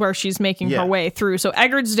 where she's making her way through. So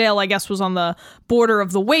Eggardsdale, I guess, was on the border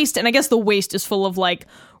of the Waste, and I guess the Waste is full of like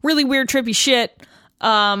really weird, trippy shit.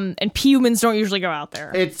 And humans don't usually go out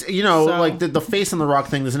there. It's, like the face on the rock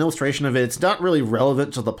thing, there's an illustration of it. It's not really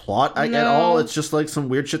relevant to the plot at all. It's just like some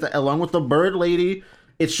weird shit that, along with the bird lady,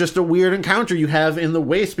 it's just a weird encounter you have in the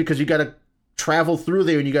waste because you got to travel through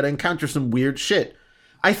there and you got to encounter some weird shit.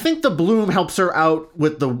 I think the bloom helps her out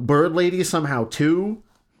with the bird lady somehow too.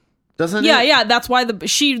 Doesn't it? Yeah, that's why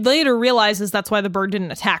she later realizes that's why the bird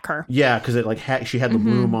didn't attack her. Yeah, because it she had the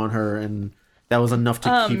bloom on her, and that was enough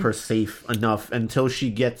to keep her safe enough until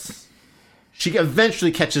she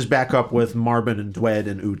eventually catches back up with Marbin and Dwed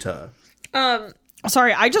and Uta.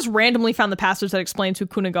 Sorry, I just randomly found the passage that explains who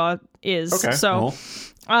Kunigod is. Okay, so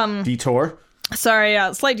detour.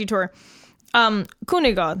 Sorry, slight detour.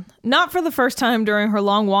 Kunigod. Not for the first time during her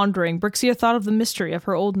long wandering, Brixia thought of the mystery of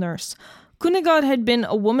her old nurse. Kunigod had been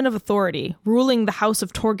a woman of authority, ruling the house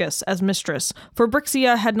of Torgus as mistress, for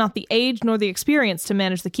Brixia had not the age nor the experience to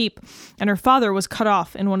manage the keep, and her father was cut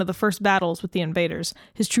off in one of the first battles with the invaders,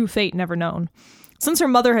 his true fate never known. Since her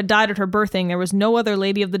mother had died at her birthing, there was no other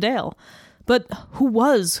lady of the Dale. But who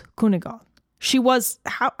was Kunigod? She was...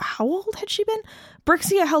 How old had she been?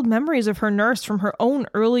 Brixia held memories of her nurse from her own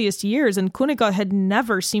earliest years, and Kunigod had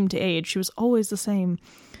never seemed to age. She was always the same.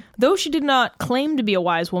 Though she did not claim to be a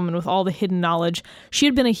wise woman with all the hidden knowledge, she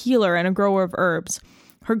had been a healer and a grower of herbs.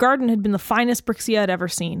 Her garden had been the finest Brixia had ever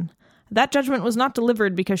seen. That judgment was not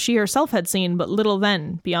delivered because she herself had seen but little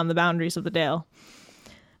then beyond the boundaries of the Dale.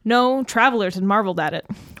 No, travelers had marveled at it.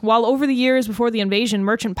 While over the years before the invasion,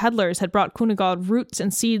 merchant peddlers had brought Kunigod roots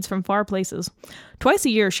and seeds from far places. Twice a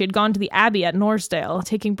year she had gone to the abbey at Norsdale,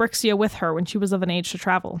 taking Brixia with her when she was of an age to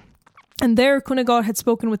travel. And there Kunigod had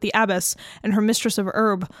spoken with the abbess and her mistress of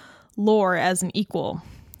herb lore as an equal.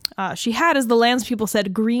 She had, as the landspeople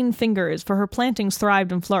said, green fingers, for her plantings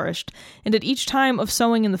thrived and flourished, and at each time of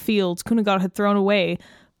sowing in the fields, Kunigod had thrown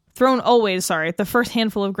always the first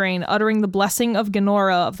handful of grain, uttering the blessing of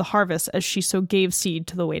Genora of the harvest as she so gave seed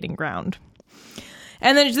to the waiting ground.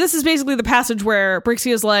 And then this is basically the passage where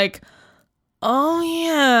Brixia's like, oh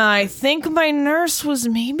yeah, I think my nurse was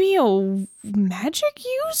maybe a magic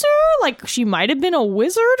user? Like, she might have been a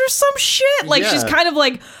wizard or some shit? Like, she's kind of,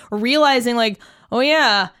 like, realizing, like, oh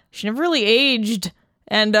yeah, she never really aged,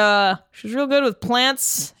 and she was real good with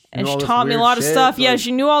plants, and she taught me a lot of stuff. Like, yeah,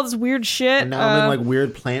 she knew all this weird shit. And now I'm in, like,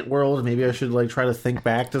 weird plant world. Maybe I should, like, try to think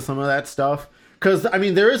back to some of that stuff. Because, I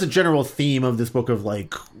mean, there is a general theme of this book of,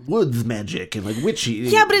 like, woods magic and, like, witchy.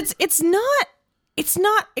 Yeah, but it's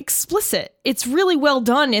not explicit. It's really well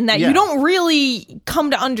done in that you don't really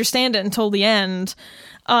come to understand it until the end.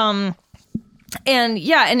 And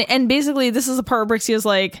basically this is the part where Brixia's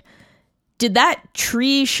like, did that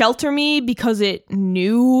tree shelter me because it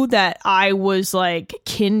knew that I was, like,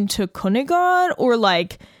 kin to Kunigod? Or,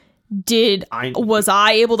 like, was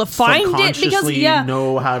I able to find it because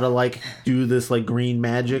know how to, like, do this, like, green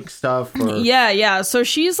magic stuff? Or... Yeah. So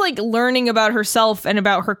she's, like, learning about herself and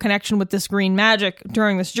about her connection with this green magic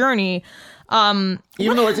during this journey. Even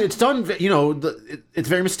though it's done, it's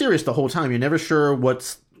very mysterious the whole time. You're never sure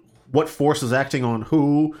what force is acting on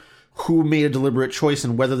who made a deliberate choice,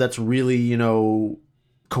 and whether that's really,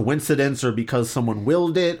 coincidence or because someone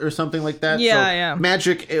willed it or something like that. Yeah.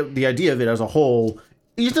 Magic, the idea of it as a whole,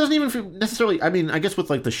 it doesn't even necessarily, I mean, I guess with,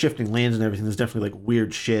 like, the shifting lands and everything, there's definitely, like,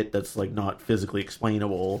 weird shit that's, like, not physically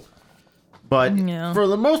explainable. But for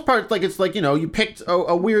the most part, like, it's like, you picked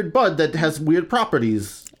a weird bud that has weird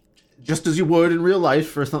properties, just as you would in real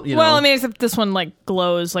life or something, Well, I mean, except this one, like,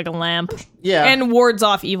 glows like a lamp. Yeah. And wards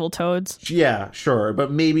off evil toads. Yeah, sure.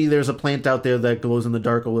 But maybe there's a plant out there that glows in the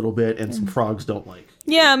dark a little bit and some frogs don't like.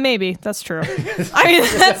 Yeah, maybe. That's true. I mean,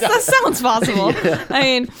 that sounds possible. Yeah. I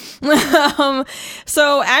mean,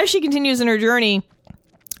 so as she continues in her journey,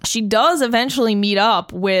 she does eventually meet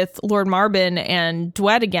up with Lord Marbin and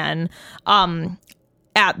Dwed again,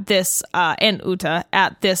 at this, and Uta,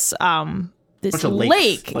 at this, this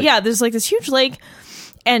lake. Yeah, there's, like, this huge lake,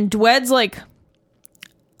 and Dwed's like,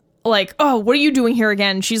 oh, what are you doing here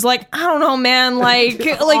again? She's like, I don't know, man. Like,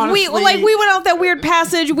 honestly, we went out that weird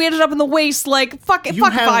passage. We ended up in the waste. Like, fuck if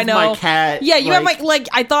I know. My cat. Yeah, you have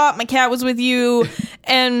I thought my cat was with you,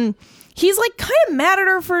 and he's, like, kind of mad at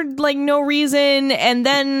her for, like, no reason, and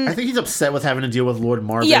then I think he's upset with having to deal with Lord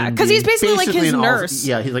Marbin. Yeah, because he's basically like his nurse.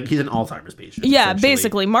 Yeah, he's an Alzheimer's patient. Yeah,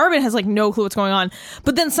 basically, Marbin has, like, no clue what's going on,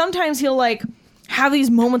 but then sometimes he'll, like, have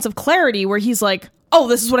these moments of clarity where he's like, oh,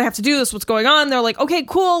 this is what I have to do, this is what's going on. They're like, okay,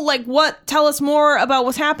 cool, like, what? Tell us more about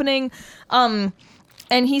what's happening. And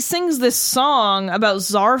he sings this song about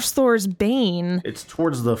Zarsthor's Bane. It's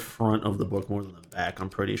towards the front of the book more than the back, I'm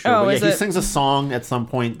pretty sure. Oh, but yeah, he sings a song at some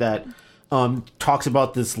point that talks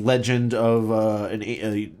about this legend of an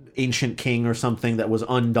ancient king or something that was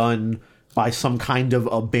undone by some kind of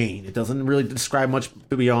a bane. It doesn't really describe much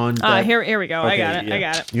beyond that. Here we go. Okay, I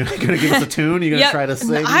got it. You're gonna give us a tune? You're gonna Yep. try to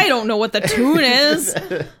sing? I don't know what the tune is.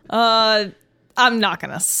 I'm not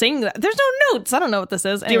gonna sing that. There's no notes. I don't know what this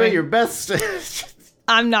is. Give Anyway, it your best.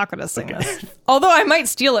 I'm not gonna sing this. Although I might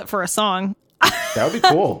steal it for a song. That would be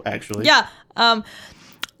cool, actually. Yeah.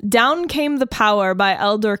 Down came the power by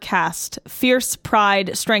Eldor cast, fierce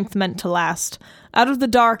pride, strength meant to last. Out of the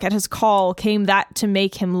dark at his call came that to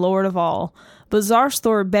make him lord of all. But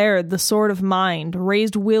Zarsthor bared the sword of mind,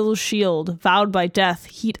 raised will's shield, vowed by death,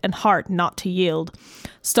 heat and heart not to yield.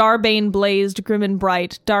 Starbane blazed grim and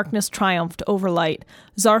bright, darkness triumphed over light.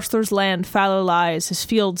 Zarsthor's land fallow lies, his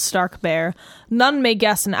fields stark bare. None may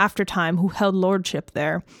guess in aftertime who held lordship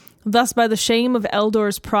there. Thus by the shame of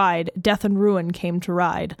Eldor's pride, death and ruin came to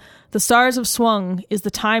ride. The stars have swung, is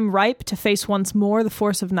the time ripe to face once more the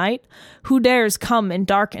force of night? Who dares come in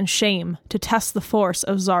dark and shame to test the force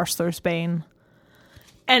of Zarsthor's bane?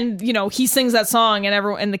 And, you know, he sings that song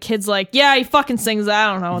and the kid's like, yeah, he fucking sings that.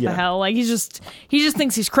 I don't know what the hell. Like, he just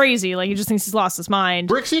thinks he's crazy. Like, he just thinks he's lost his mind.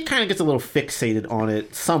 Brixie kind of gets a little fixated on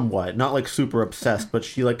it somewhat. Not like super obsessed, but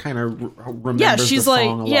she like kind of remembers she's the like,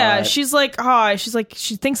 song a yeah, lot. she's like,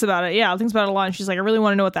 she thinks about it. Yeah, thinks about it a lot. And she's like, I really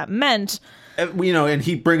want to know what that meant. You know, and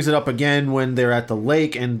he brings it up again when they're at the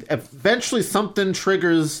lake, and eventually something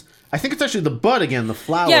triggers. I think it's actually the bud again, the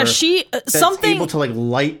flower. Yeah, she that's something able to like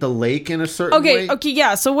light the lake in a certain way. Okay,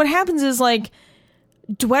 yeah. So what happens is like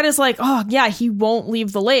Dwed is like, oh yeah, he won't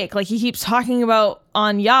leave the lake. Like he keeps talking about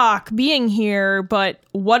Anyak being here, but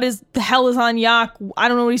what is the hell is Anyak? I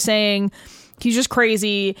don't know what he's saying. He's just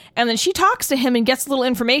crazy. And then she talks to him and gets a little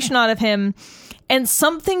information out of him, and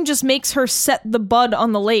something just makes her set the bud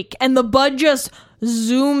on the lake, and the bud just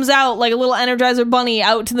zooms out like a little Energizer bunny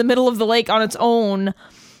out to the middle of the lake on its own.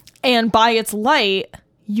 And by its light,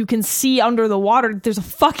 you can see under the water. There's a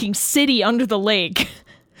fucking city under the lake,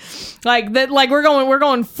 like that. Like we're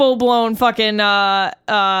going full blown fucking what's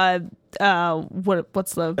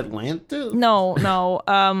the Atlantis? No.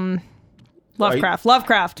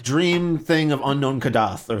 Lovecraft. Dream thing of Unknown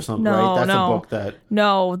Kadath or something, right? That's a book that.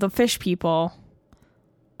 No, the fish people.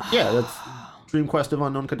 Yeah, that's Dream Quest of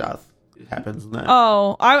Unknown Kadath. It happens in that.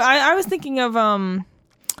 Oh, I was thinking of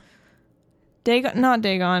Dagon, not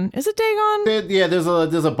Dagon. Is it Dagon? Yeah, there's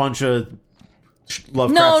a bunch of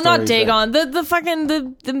Lovecraft No, stories not Dagon. The fucking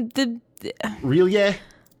the Relia?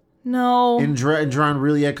 No. In Dran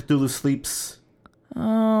Relia, Cthulhu sleeps.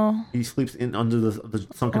 Oh. He sleeps under the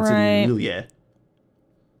sunken Right. city Relia.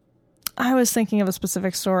 I was thinking of a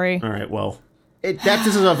specific story. All right, well, this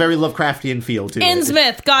is a very Lovecraftian feel to it.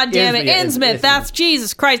 Innsmouth, God damn it, Yeah, Innsmouth. That's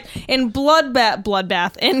Jesus Christ. In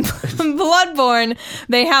Bloodbath, in Bloodborne,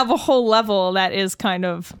 they have a whole level that is kind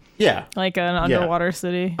of like an underwater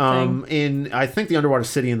city thing. I think the underwater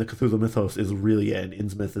city in the Cthulhu mythos is really in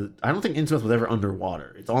Innsmouth. I don't think Innsmouth was ever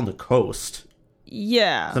underwater. It's on the coast.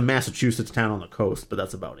 Yeah. It's a Massachusetts town on the coast, but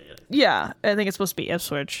that's about it. Yeah, I think it's supposed to be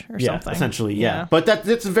Ipswich or something. Essentially, yeah. But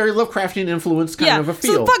it's a very Lovecraftian influence kind of a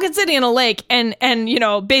feel. So the fucking city in a lake, and you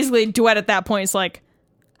know, basically Duet at that point is like,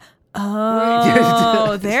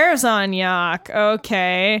 oh, there's Anyak.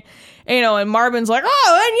 Okay. You know, and Marvin's like,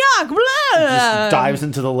 oh, Anyak, blah. Just dives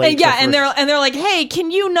into the lake. And they're like, hey,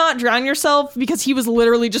 can you not drown yourself? Because he was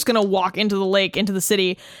literally just gonna walk into the lake, into the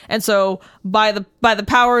city. And so by the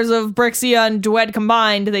powers of Brixia and Dwed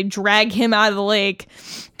combined, they drag him out of the lake.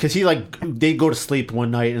 Because they go to sleep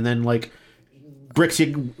one night, and then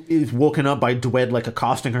Brixia is woken up by Dwed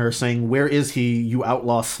accosting her, saying, "Where is he, you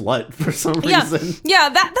outlaw slut?" For some reason. Yeah,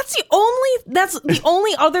 that's the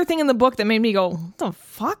only other thing in the book that made me go, what the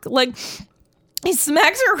fuck? Like, he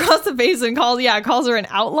smacks her across the face and calls her an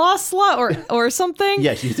outlaw slut or something.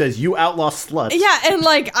 Yeah, she says, "You outlaw slut." Yeah, and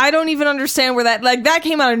I don't even understand where that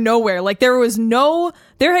came out of nowhere.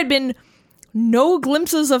 There had been no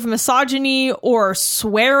glimpses of misogyny or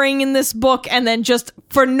swearing in this book, and then just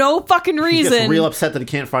for no fucking reason, he gets real upset that he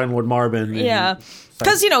can't find Lord Marvin. Yeah,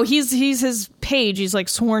 because he's his page. He's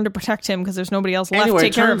sworn to protect him because there's nobody else left to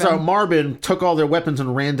take care of him. Anyway, it turns out Marvin took all their weapons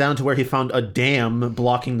and ran down to where he found a dam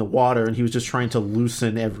blocking the water, and he was just trying to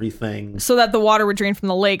loosen everything so that the water would drain from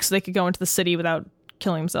the lake, so they could go into the city without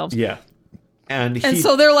killing themselves. Yeah, and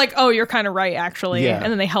so they're like, "Oh, you're kind of right, actually," Yeah.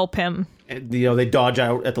 and then they help him. They dodge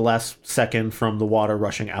out at the last second from the water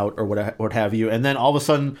rushing out or what have you, and then all of a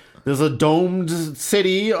sudden There's a domed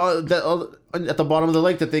city at the bottom of the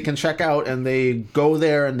lake that they can check out, and they go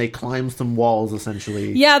there and they climb some walls,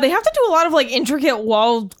 essentially. Yeah, they have to do a lot of like intricate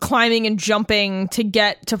wall climbing and jumping to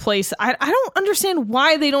get to place. I don't understand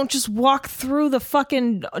why they don't just walk through the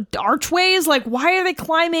fucking archways. Like, why are they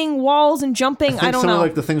climbing walls and jumping? I don't know.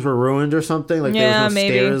 Like the things were ruined or something. Like there was no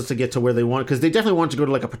maybe. stairs to get to where they want, because they definitely wanted to go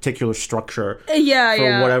to like a particular structure.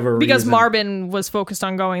 For whatever because reason. Marbin was focused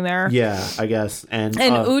on going there. Yeah, I guess. And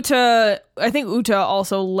Uta, I think Uta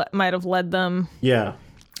also might have led them. Yeah.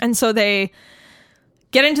 And so they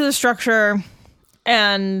get into the structure,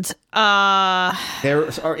 and they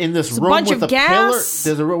are in this room with a pillar.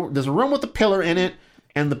 There's a room with a pillar in it,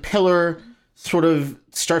 and the pillar sort of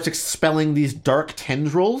starts expelling these dark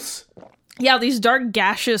tendrils. Yeah, these dark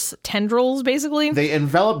gaseous tendrils, basically. They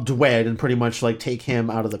envelop Dwed and pretty much like take him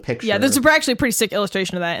out of the picture. Yeah, there's actually a pretty sick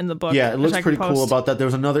illustration of that in the book. Yeah, it looks pretty cool about that.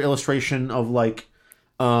 There's another illustration of like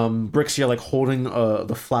Brixia like holding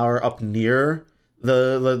the flower up near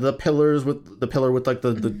the pillars with the pillar with like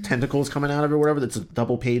the tentacles coming out of it or whatever. That's a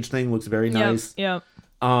double page thing. Looks very nice. Yep.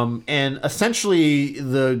 And essentially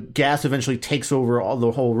the gas eventually takes over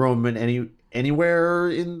the whole room and anywhere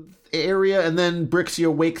in the area, and then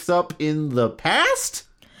Brixia wakes up in the past.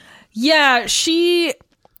 Yeah, she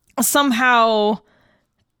somehow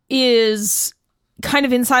is kind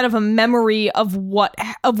of inside of a memory of what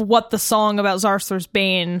the song about Zarstor's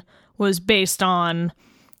Bane was based on,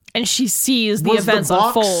 and she sees the events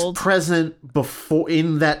unfold. Present before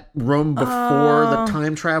in that room before the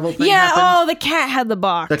time travel thing happened? Oh, the cat had the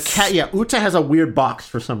box. The cat, yeah. Uta has a weird box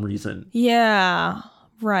for some reason. Yeah,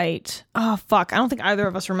 right. Oh, fuck. I don't think either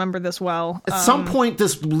of us remember this well. At some point,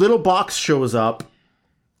 this little box shows up,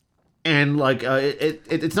 and like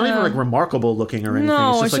it's not even like remarkable looking or anything.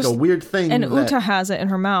 No, it's just like a weird thing. And Uta has it in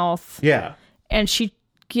her mouth. Yeah. And she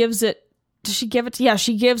gives it. Does she give it? Yeah,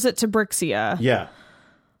 she gives it to Brixia. Yeah.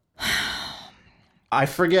 I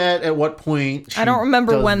forget at what point. I don't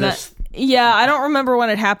remember when that. Yeah, I don't remember when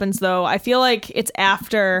it happens though. I feel like it's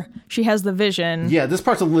after she has the vision. Yeah, this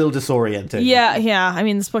part's a little disorienting. Yeah. I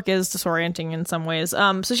mean, this book is disorienting in some ways.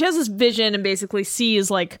 So she has this vision and basically sees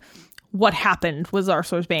like what happened with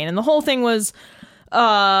Zarstor's Bane, and the whole thing was. He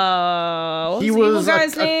was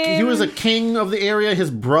a king of the area.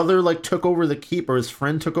 His brother like took over the keep, or his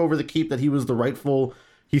friend took over the keep that he was the rightful.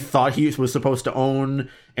 He thought he was supposed to own,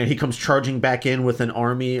 and he comes charging back in with an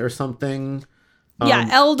army or something.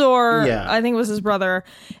 Eldor, I think was his brother.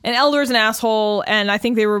 And Eldor's an asshole, and I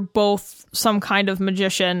think they were both some kind of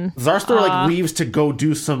magician. Zarstor like leaves to go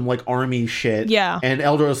do some like army shit. Yeah. And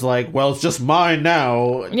Eldor's like, well, it's just mine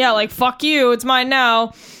now. Yeah, like, fuck you, it's mine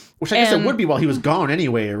now. Which I guess it would be while he was gone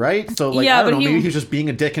anyway, right? So, like, I don't know, maybe he's just being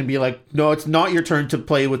a dick and be like, no, it's not your turn to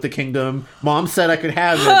play with the kingdom. Mom said I could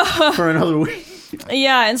have it for another week.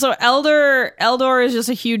 Yeah, and so Eldor is just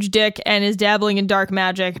a huge dick and is dabbling in dark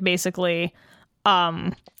magic, basically,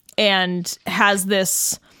 and has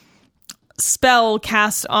this spell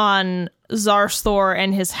cast on Zarstor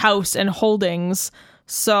and his house and holdings.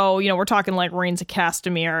 So, we're talking like Reigns of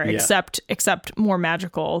Castamere, except more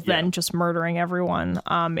magical than just murdering everyone.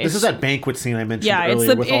 This is that banquet scene I mentioned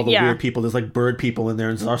earlier with all the weird people. There's like bird people in there,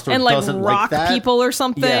 and Zarstor and doesn't rock like that. people or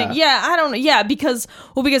something. Yeah, I don't know. Yeah, because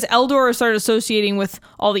Eldor started associating with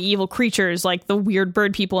all the evil creatures, like the weird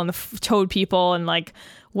bird people and the toad people and like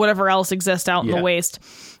whatever else exists out in the waste.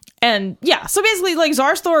 And so basically, like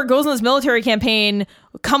Zarstor goes on this military campaign,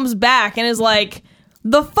 comes back, and is like,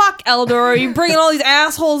 the fuck, Eldor? Are you bringing all these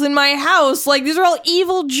assholes in my house? Like, these are all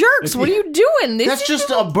evil jerks. What are you doing? That's just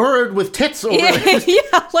a bird with tits over it.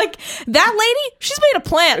 Yeah, like, that lady, she's made of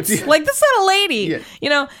plants. Like, that's not a lady.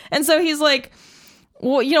 And so he's like,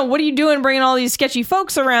 well, what are you doing bringing all these sketchy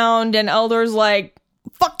folks around? And Eldor's like,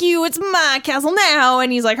 fuck you, it's my castle now.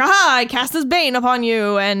 And he's like, haha, I cast this bane upon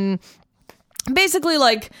you. And basically,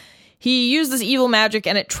 like, he used this evil magic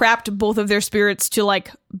and it trapped both of their spirits to, like,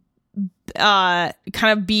 kind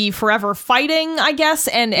of be forever fighting, I guess,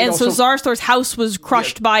 and so Zarstor's house was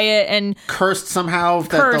crushed by it and cursed somehow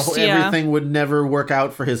that everything would never work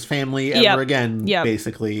out for his family ever again.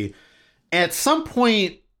 Basically, at some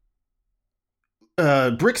point,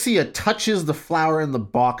 Brixia touches the flower and the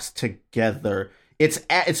box together.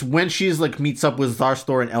 It's when she's like meets up with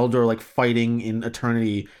Zarstor and Eldor like fighting in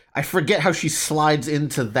eternity. I forget how she slides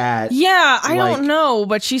into that. Yeah, I don't know,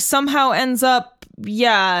 but she somehow ends up.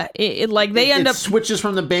 Yeah, it switches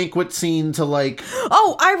from the banquet scene to like.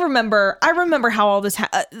 Oh, I remember how all this.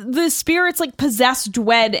 The spirits like possess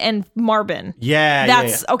Dwed and Marbin.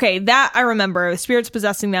 Yeah, okay. That I remember. The spirits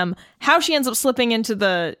possessing them how she ends up slipping into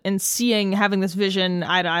having this vision,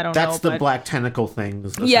 I don't know. That's the black tentacle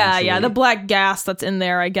things. Yeah, the black gas that's in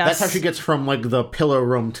there, I guess. That's how she gets from, like, the pillar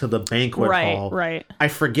room to the banquet hall. Right. I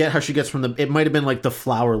forget how she gets from it might have been, like, the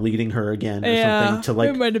flower leading her again or something to, like,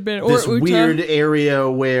 it might have been. this Or Uta. weird area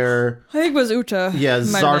where... I think it was Uta. Yeah,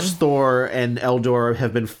 Might have been. Zarstor and Eldor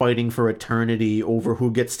have been fighting for eternity over who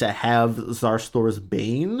gets to have Zarstor's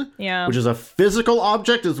Bane. Yeah. Which is a physical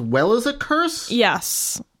object as well as a curse.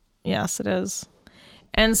 Yes, it is.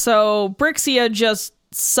 And so Brixia just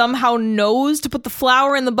somehow knows to put the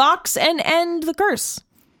flower in the box and end the curse.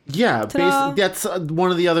 Yeah, basically, that's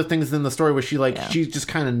one of the other things in the story where she she just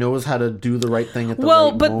kind of knows how to do the right thing at the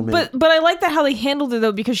right moment. But I like that how they handled it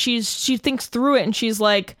though, because she thinks through it and she's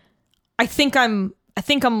like, I think I'm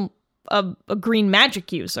a green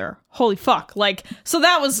magic user. Holy fuck! Like, so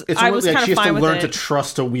that was I was kind of fine with it. She has to learn to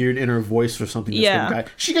trust a weird inner voice or something. Yeah,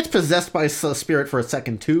 she gets possessed by a spirit for a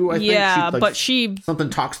second too. I think. Yeah, but she something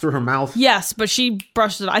talks through her mouth. Yes, but she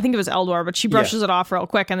brushes it. I think it was Eldor, but she brushes it off real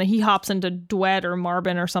quick, and then he hops into Dwed or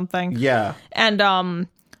Marbin or something. Yeah, and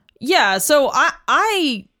so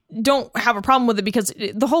I don't have a problem with it because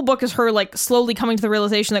the whole book is her like slowly coming to the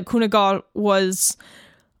realization that Kunagal was,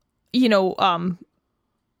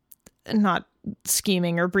 not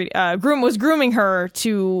scheming or grooming her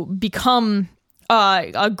to become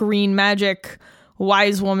a green magic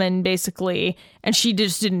wise woman, basically, and she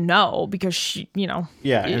just didn't know because she,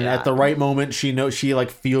 and at the right moment she knows, she like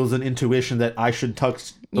feels an intuition that I should tuck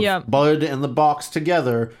the bud and the box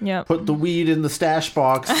together, put the weed in the stash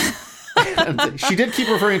box. She did keep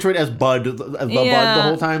referring to it as bud, bud the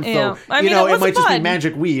whole time. So it might just be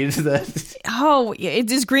magic weed.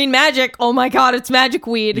 It is green magic. Oh my god, it's magic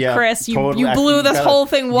weed, Chris. You blew this whole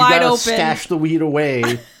thing wide open. Stash the weed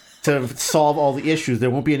away to solve all the issues. There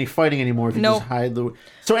won't be any fighting anymore if you just hide the.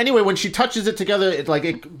 So anyway, when she touches it together,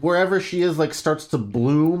 wherever she is, like, starts to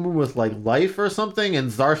bloom with like life or something.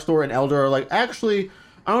 And Zarstor and Eldor are like, actually,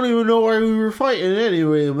 I don't even know why we were fighting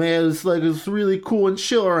anyway, man. It's like, it's really cool and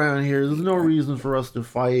chill around here. There's no reason for us to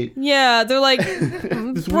fight. Yeah, they're like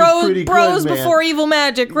bros before evil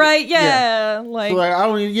magic, right? Yeah.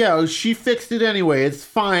 So she fixed it anyway. It's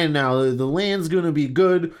fine now. The land's gonna be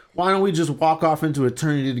good. Why don't we just walk off into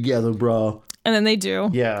eternity together, bro? And then they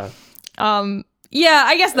do. Yeah. Yeah,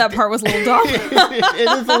 I guess that part was a little dumb. It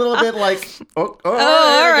is a little bit like, all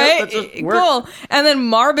right, cool. And then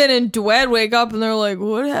Marbin and Dwed wake up and they're like,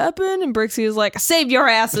 what happened? And Brixie is like, save your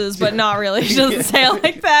asses, but not really. She doesn't say it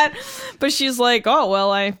like that. But she's like, oh,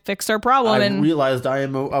 well, I fixed our problem. I realized I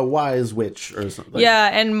am a wise witch or something. Yeah,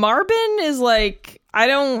 and Marbin is like, I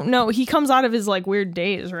don't know. He comes out of his like weird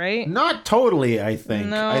days, right? Not totally, I think.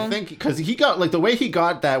 No. I think because he got, like, the way he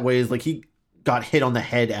got that way is like he got hit on the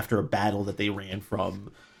head after a battle that they ran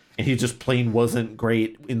from, and he just plain wasn't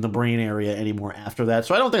great in the brain area anymore after that.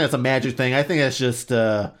 So I don't think that's a magic thing. I think that's just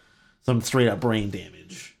some straight up brain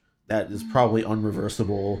damage that is probably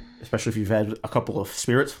unreversible, especially if you've had a couple of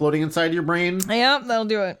spirits floating inside your brain. Yep, that'll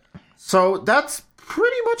do it. So that's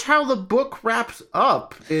pretty much how the book wraps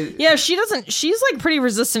up. She's like pretty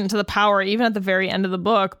resistant to the power even at the very end of the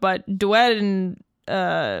book, but Dwed and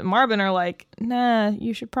Marbin are like, nah,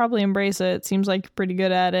 you should probably embrace it. Seems like you're pretty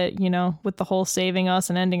good at it, with the whole saving us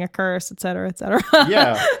and ending a curse, etc., etc.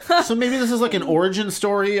 Yeah. So maybe this is like an origin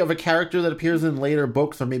story of a character that appears in later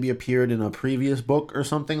books or maybe appeared in a previous book or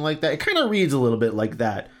something like that. It kind of reads a little bit like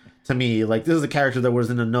that to me. Like, this is a character that was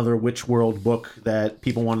in another Witch World book that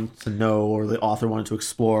people wanted to know or the author wanted to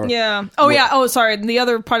explore. Yeah. Oh, sorry. The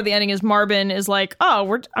other part of the ending is Marbin is like,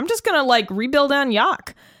 I'm just gonna like rebuild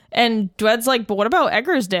Yak. And Dwed's like, but what about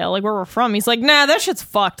Eggersdale, like where we're from? He's like, nah, that shit's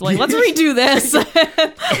fucked. Like, let's redo this.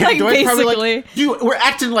 Like, basically, like, dude, we're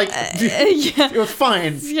acting like it was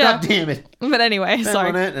fine. Yeah. God damn it. But anyway,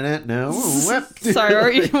 sorry. No.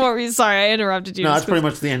 Sorry, sorry, I interrupted you. No, that's pretty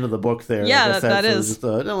much the end of the book there. Yeah, that is. Just,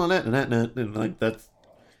 like, that's,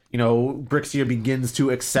 Brixia begins to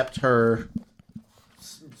accept her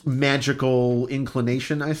magical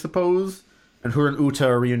inclination, I suppose. And her and Uta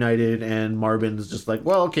are reunited, and Marbin's just like,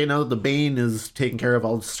 well, okay, now that the Bane is taken care of,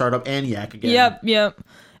 I'll start up Aniak again. Yep.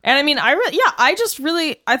 And I mean, I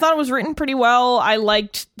thought it was written pretty well. I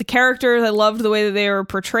liked the characters. I loved the way that they were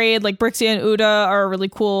portrayed. Like, Brixia and Uta are a really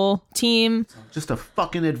cool team. Just a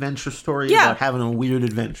fucking adventure story about having a weird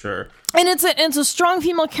adventure. And it's a strong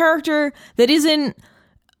female character that isn't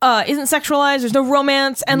sexualized. There's no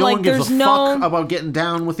romance, and there's no fuck about getting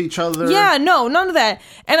down with each other. Yeah, no, none of that.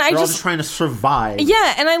 And They're all just trying to survive.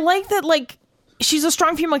 Yeah, and I like that. Like, she's a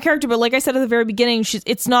strong female character, but like I said at the very beginning,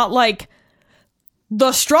 it's not like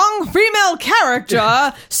the strong female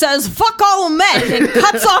character says fuck all men and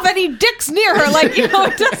cuts off any dicks near her. Like, you know,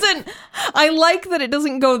 it doesn't, I like that it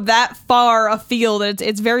doesn't go that far afield.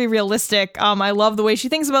 It's very realistic. I love the way she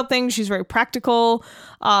thinks about things. She's very practical.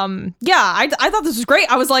 I thought this was great.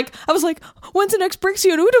 I was like, when's the next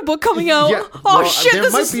Brixie and Uda book coming out? Yeah, there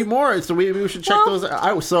might be more, so we should check those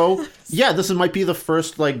out. So yeah, this might be the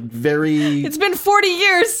first like very. It's been 40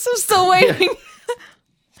 years. I'm still waiting. Yeah.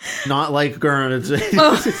 Not like Gurren.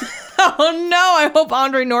 Oh no! I hope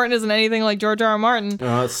Andre Norton isn't anything like George R. R. Martin.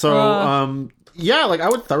 Yeah, like I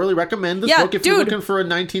would thoroughly recommend this book if you're looking for a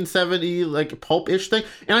 1970 like pulp-ish thing.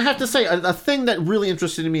 And I have to say, a thing that really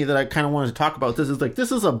interested me that I kind of wanted to talk about this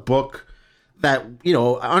is a book that, you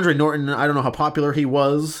know, Andre Norton, I don't know how popular he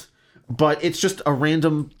was, but it's just a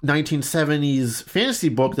random 1970s fantasy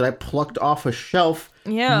book that I plucked off a shelf.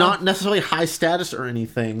 Yeah. Not necessarily high status or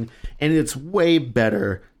anything, and it's way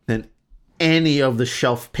better than any of the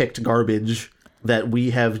shelf-picked garbage that we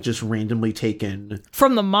have just randomly taken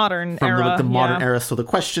from the modern era. The modern era. So the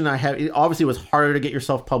question I have, obviously it was harder to get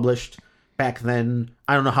yourself published back then.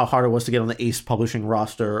 I don't know how hard it was to get on the Ace Publishing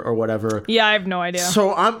roster or whatever. Yeah, I have no idea. So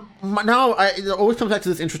it always comes back to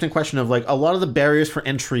this interesting question of like a lot of the barriers for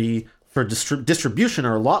entry for distribution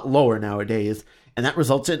are a lot lower nowadays. And that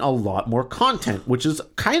results in a lot more content, which is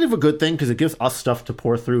kind of a good thing because it gives us stuff to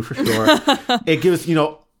pour through for sure. It gives, you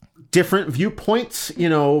know, different viewpoints, you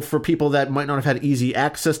know, for people that might not have had easy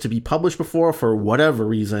access to be published before for whatever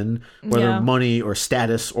reason, whether money or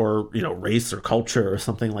status or, you know, race or culture or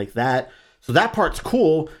something like that. So that part's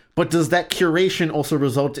cool. But does that curation also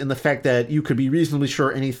result in the fact that you could be reasonably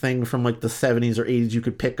sure anything from like the 70s or 80s you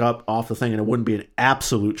could pick up off the thing and it wouldn't be an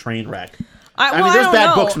absolute train wreck? I mean, there's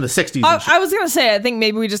bad books from the 60s. I was going to say, I think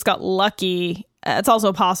maybe we just got lucky. It's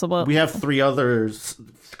also possible. We have 3 other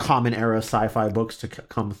common era sci-fi books to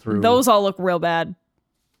come through. Those all look real bad.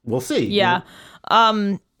 We'll see. Yeah.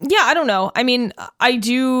 Yeah, I don't know. I mean, I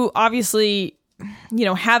do obviously, you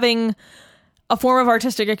know, having a form of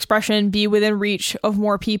artistic expression be within reach of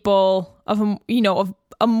more people, of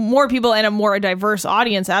more people and a more diverse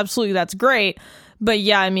audience. Absolutely, that's great. But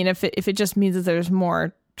yeah, I mean, if it just means that there's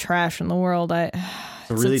more trash in the world, it's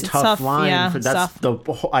a really tough line. Yeah,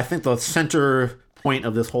 I think the center point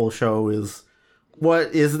of this whole show is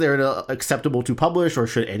what is there acceptable to publish, or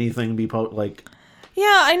should anything be like?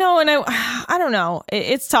 Yeah, I know, and I don't know.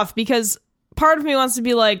 It's tough because part of me wants to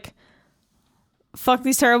be like, fuck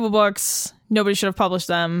these terrible books. Nobody should have published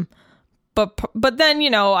them. But then, you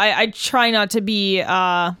know, I try not to be,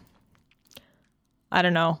 I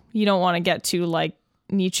don't know. You don't want to get too like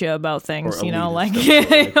Nietzsche about things, you know, like, I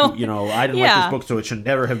didn't like this book, so it should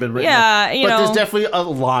never have been written. Yeah, but there's definitely a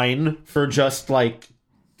line for just like,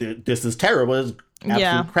 this is terrible. It's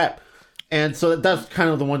absolute crap. And so that's kind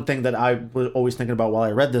of the one thing that I was always thinking about while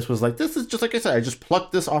I read this was like, this is just like I said, I just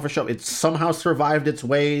plucked this off a shelf. It somehow survived its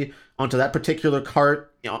way onto that particular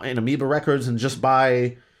cart, you know, in Amoeba Records, and just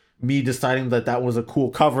by me deciding that was a cool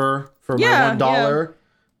cover for my $1,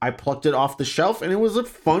 I plucked it off the shelf, and it was a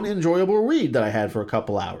fun, enjoyable read that I had for a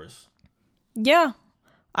couple hours. Yeah.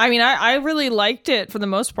 I mean, I really liked it for the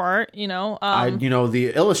most part, you know.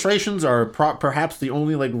 The illustrations are perhaps the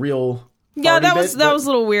only like real... Yeah, that was a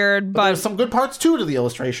little weird, but there's some good parts too to the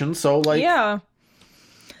illustrations. So like, yeah.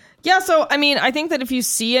 So I mean, I think that if you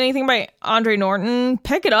see anything by Andre Norton,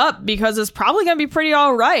 pick it up because it's probably gonna be pretty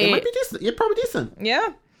all right. It might be decent. Yeah, probably decent. Yeah.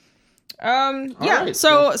 Right,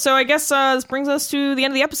 so I guess this brings us to the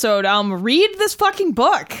end of the episode. Read this fucking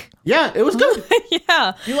book. Yeah, it was good.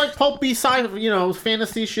 Yeah. You like pulpy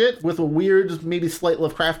fantasy shit with a weird, maybe slight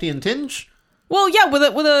Lovecraftian tinge? Well, yeah, with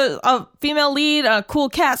a female lead, a cool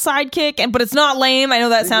cat sidekick, but it's not lame. I know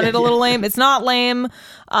that sounded a little lame. It's not lame.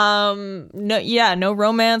 No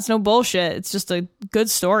romance, no bullshit. It's just a good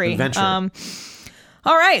story. Adventure.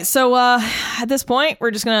 All right, so at this point,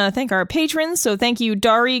 we're just going to thank our patrons. So thank you,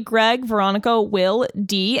 Dari, Greg, Veronica, Will,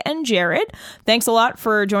 Dee, and Jared. Thanks a lot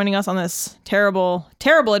for joining us on this terrible,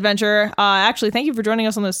 terrible adventure. Actually, thank you for joining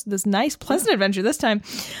us on this nice, pleasant adventure this time.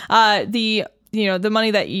 The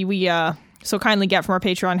money that we so kindly get from our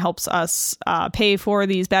Patreon helps us pay for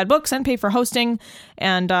these bad books and pay for hosting,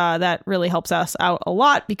 and that really helps us out a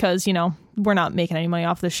lot because, you know, we're not making any money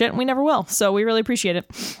off this shit, and we never will. So we really appreciate it.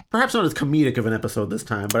 Perhaps not as comedic of an episode this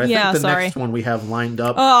time, but I think the next one we have lined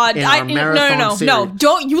up in our marathon series. No,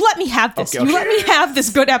 don't you let me have this. Okay. You let me have this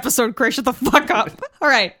good episode, Chris. Shut the fuck up. All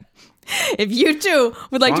right. If you too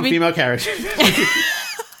would like to be female character.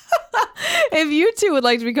 If you too would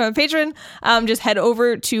like to become a patron, just head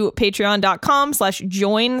over to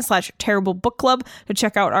patreon.com/join/terrible book club to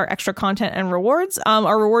check out our extra content and rewards.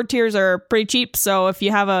 Our reward tiers are pretty cheap, so if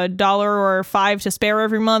you have $1 or $5 to spare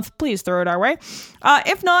every month, please throw it our way.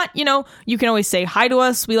 If not, you can always say hi to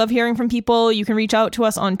us. We love hearing from people. You can reach out to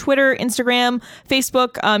us on Twitter, Instagram,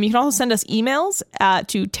 Facebook. You can also send us emails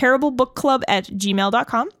to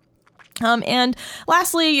terriblebookclub@gmail.com. And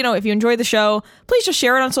lastly, if you enjoy the show, please just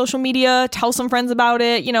share it on social media, tell some friends about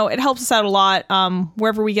it. It helps us out a lot.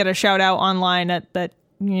 Wherever we get a shout out online, that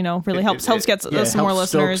really helps get some more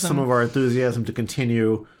listeners. Some of our enthusiasm to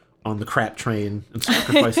continue on the crap train and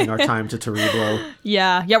sacrificing our time to Terrible.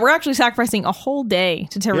 Yeah, we're actually sacrificing a whole day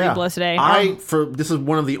to Terrible today. This is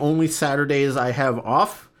one of the only Saturdays I have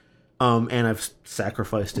off. And I've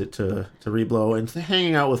sacrificed it to Reblo and to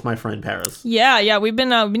hanging out with my friend Paris. Yeah, we've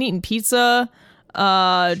been eating pizza,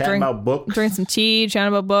 chatting about books, drinking some tea, chatting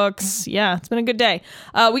about books. Yeah, it's been a good day.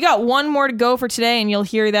 We got one more to go for today, and you'll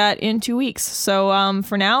hear that in 2 weeks. So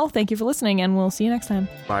for now, thank you for listening, and we'll see you next time.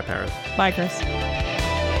 Bye, Paris. Bye, Chris.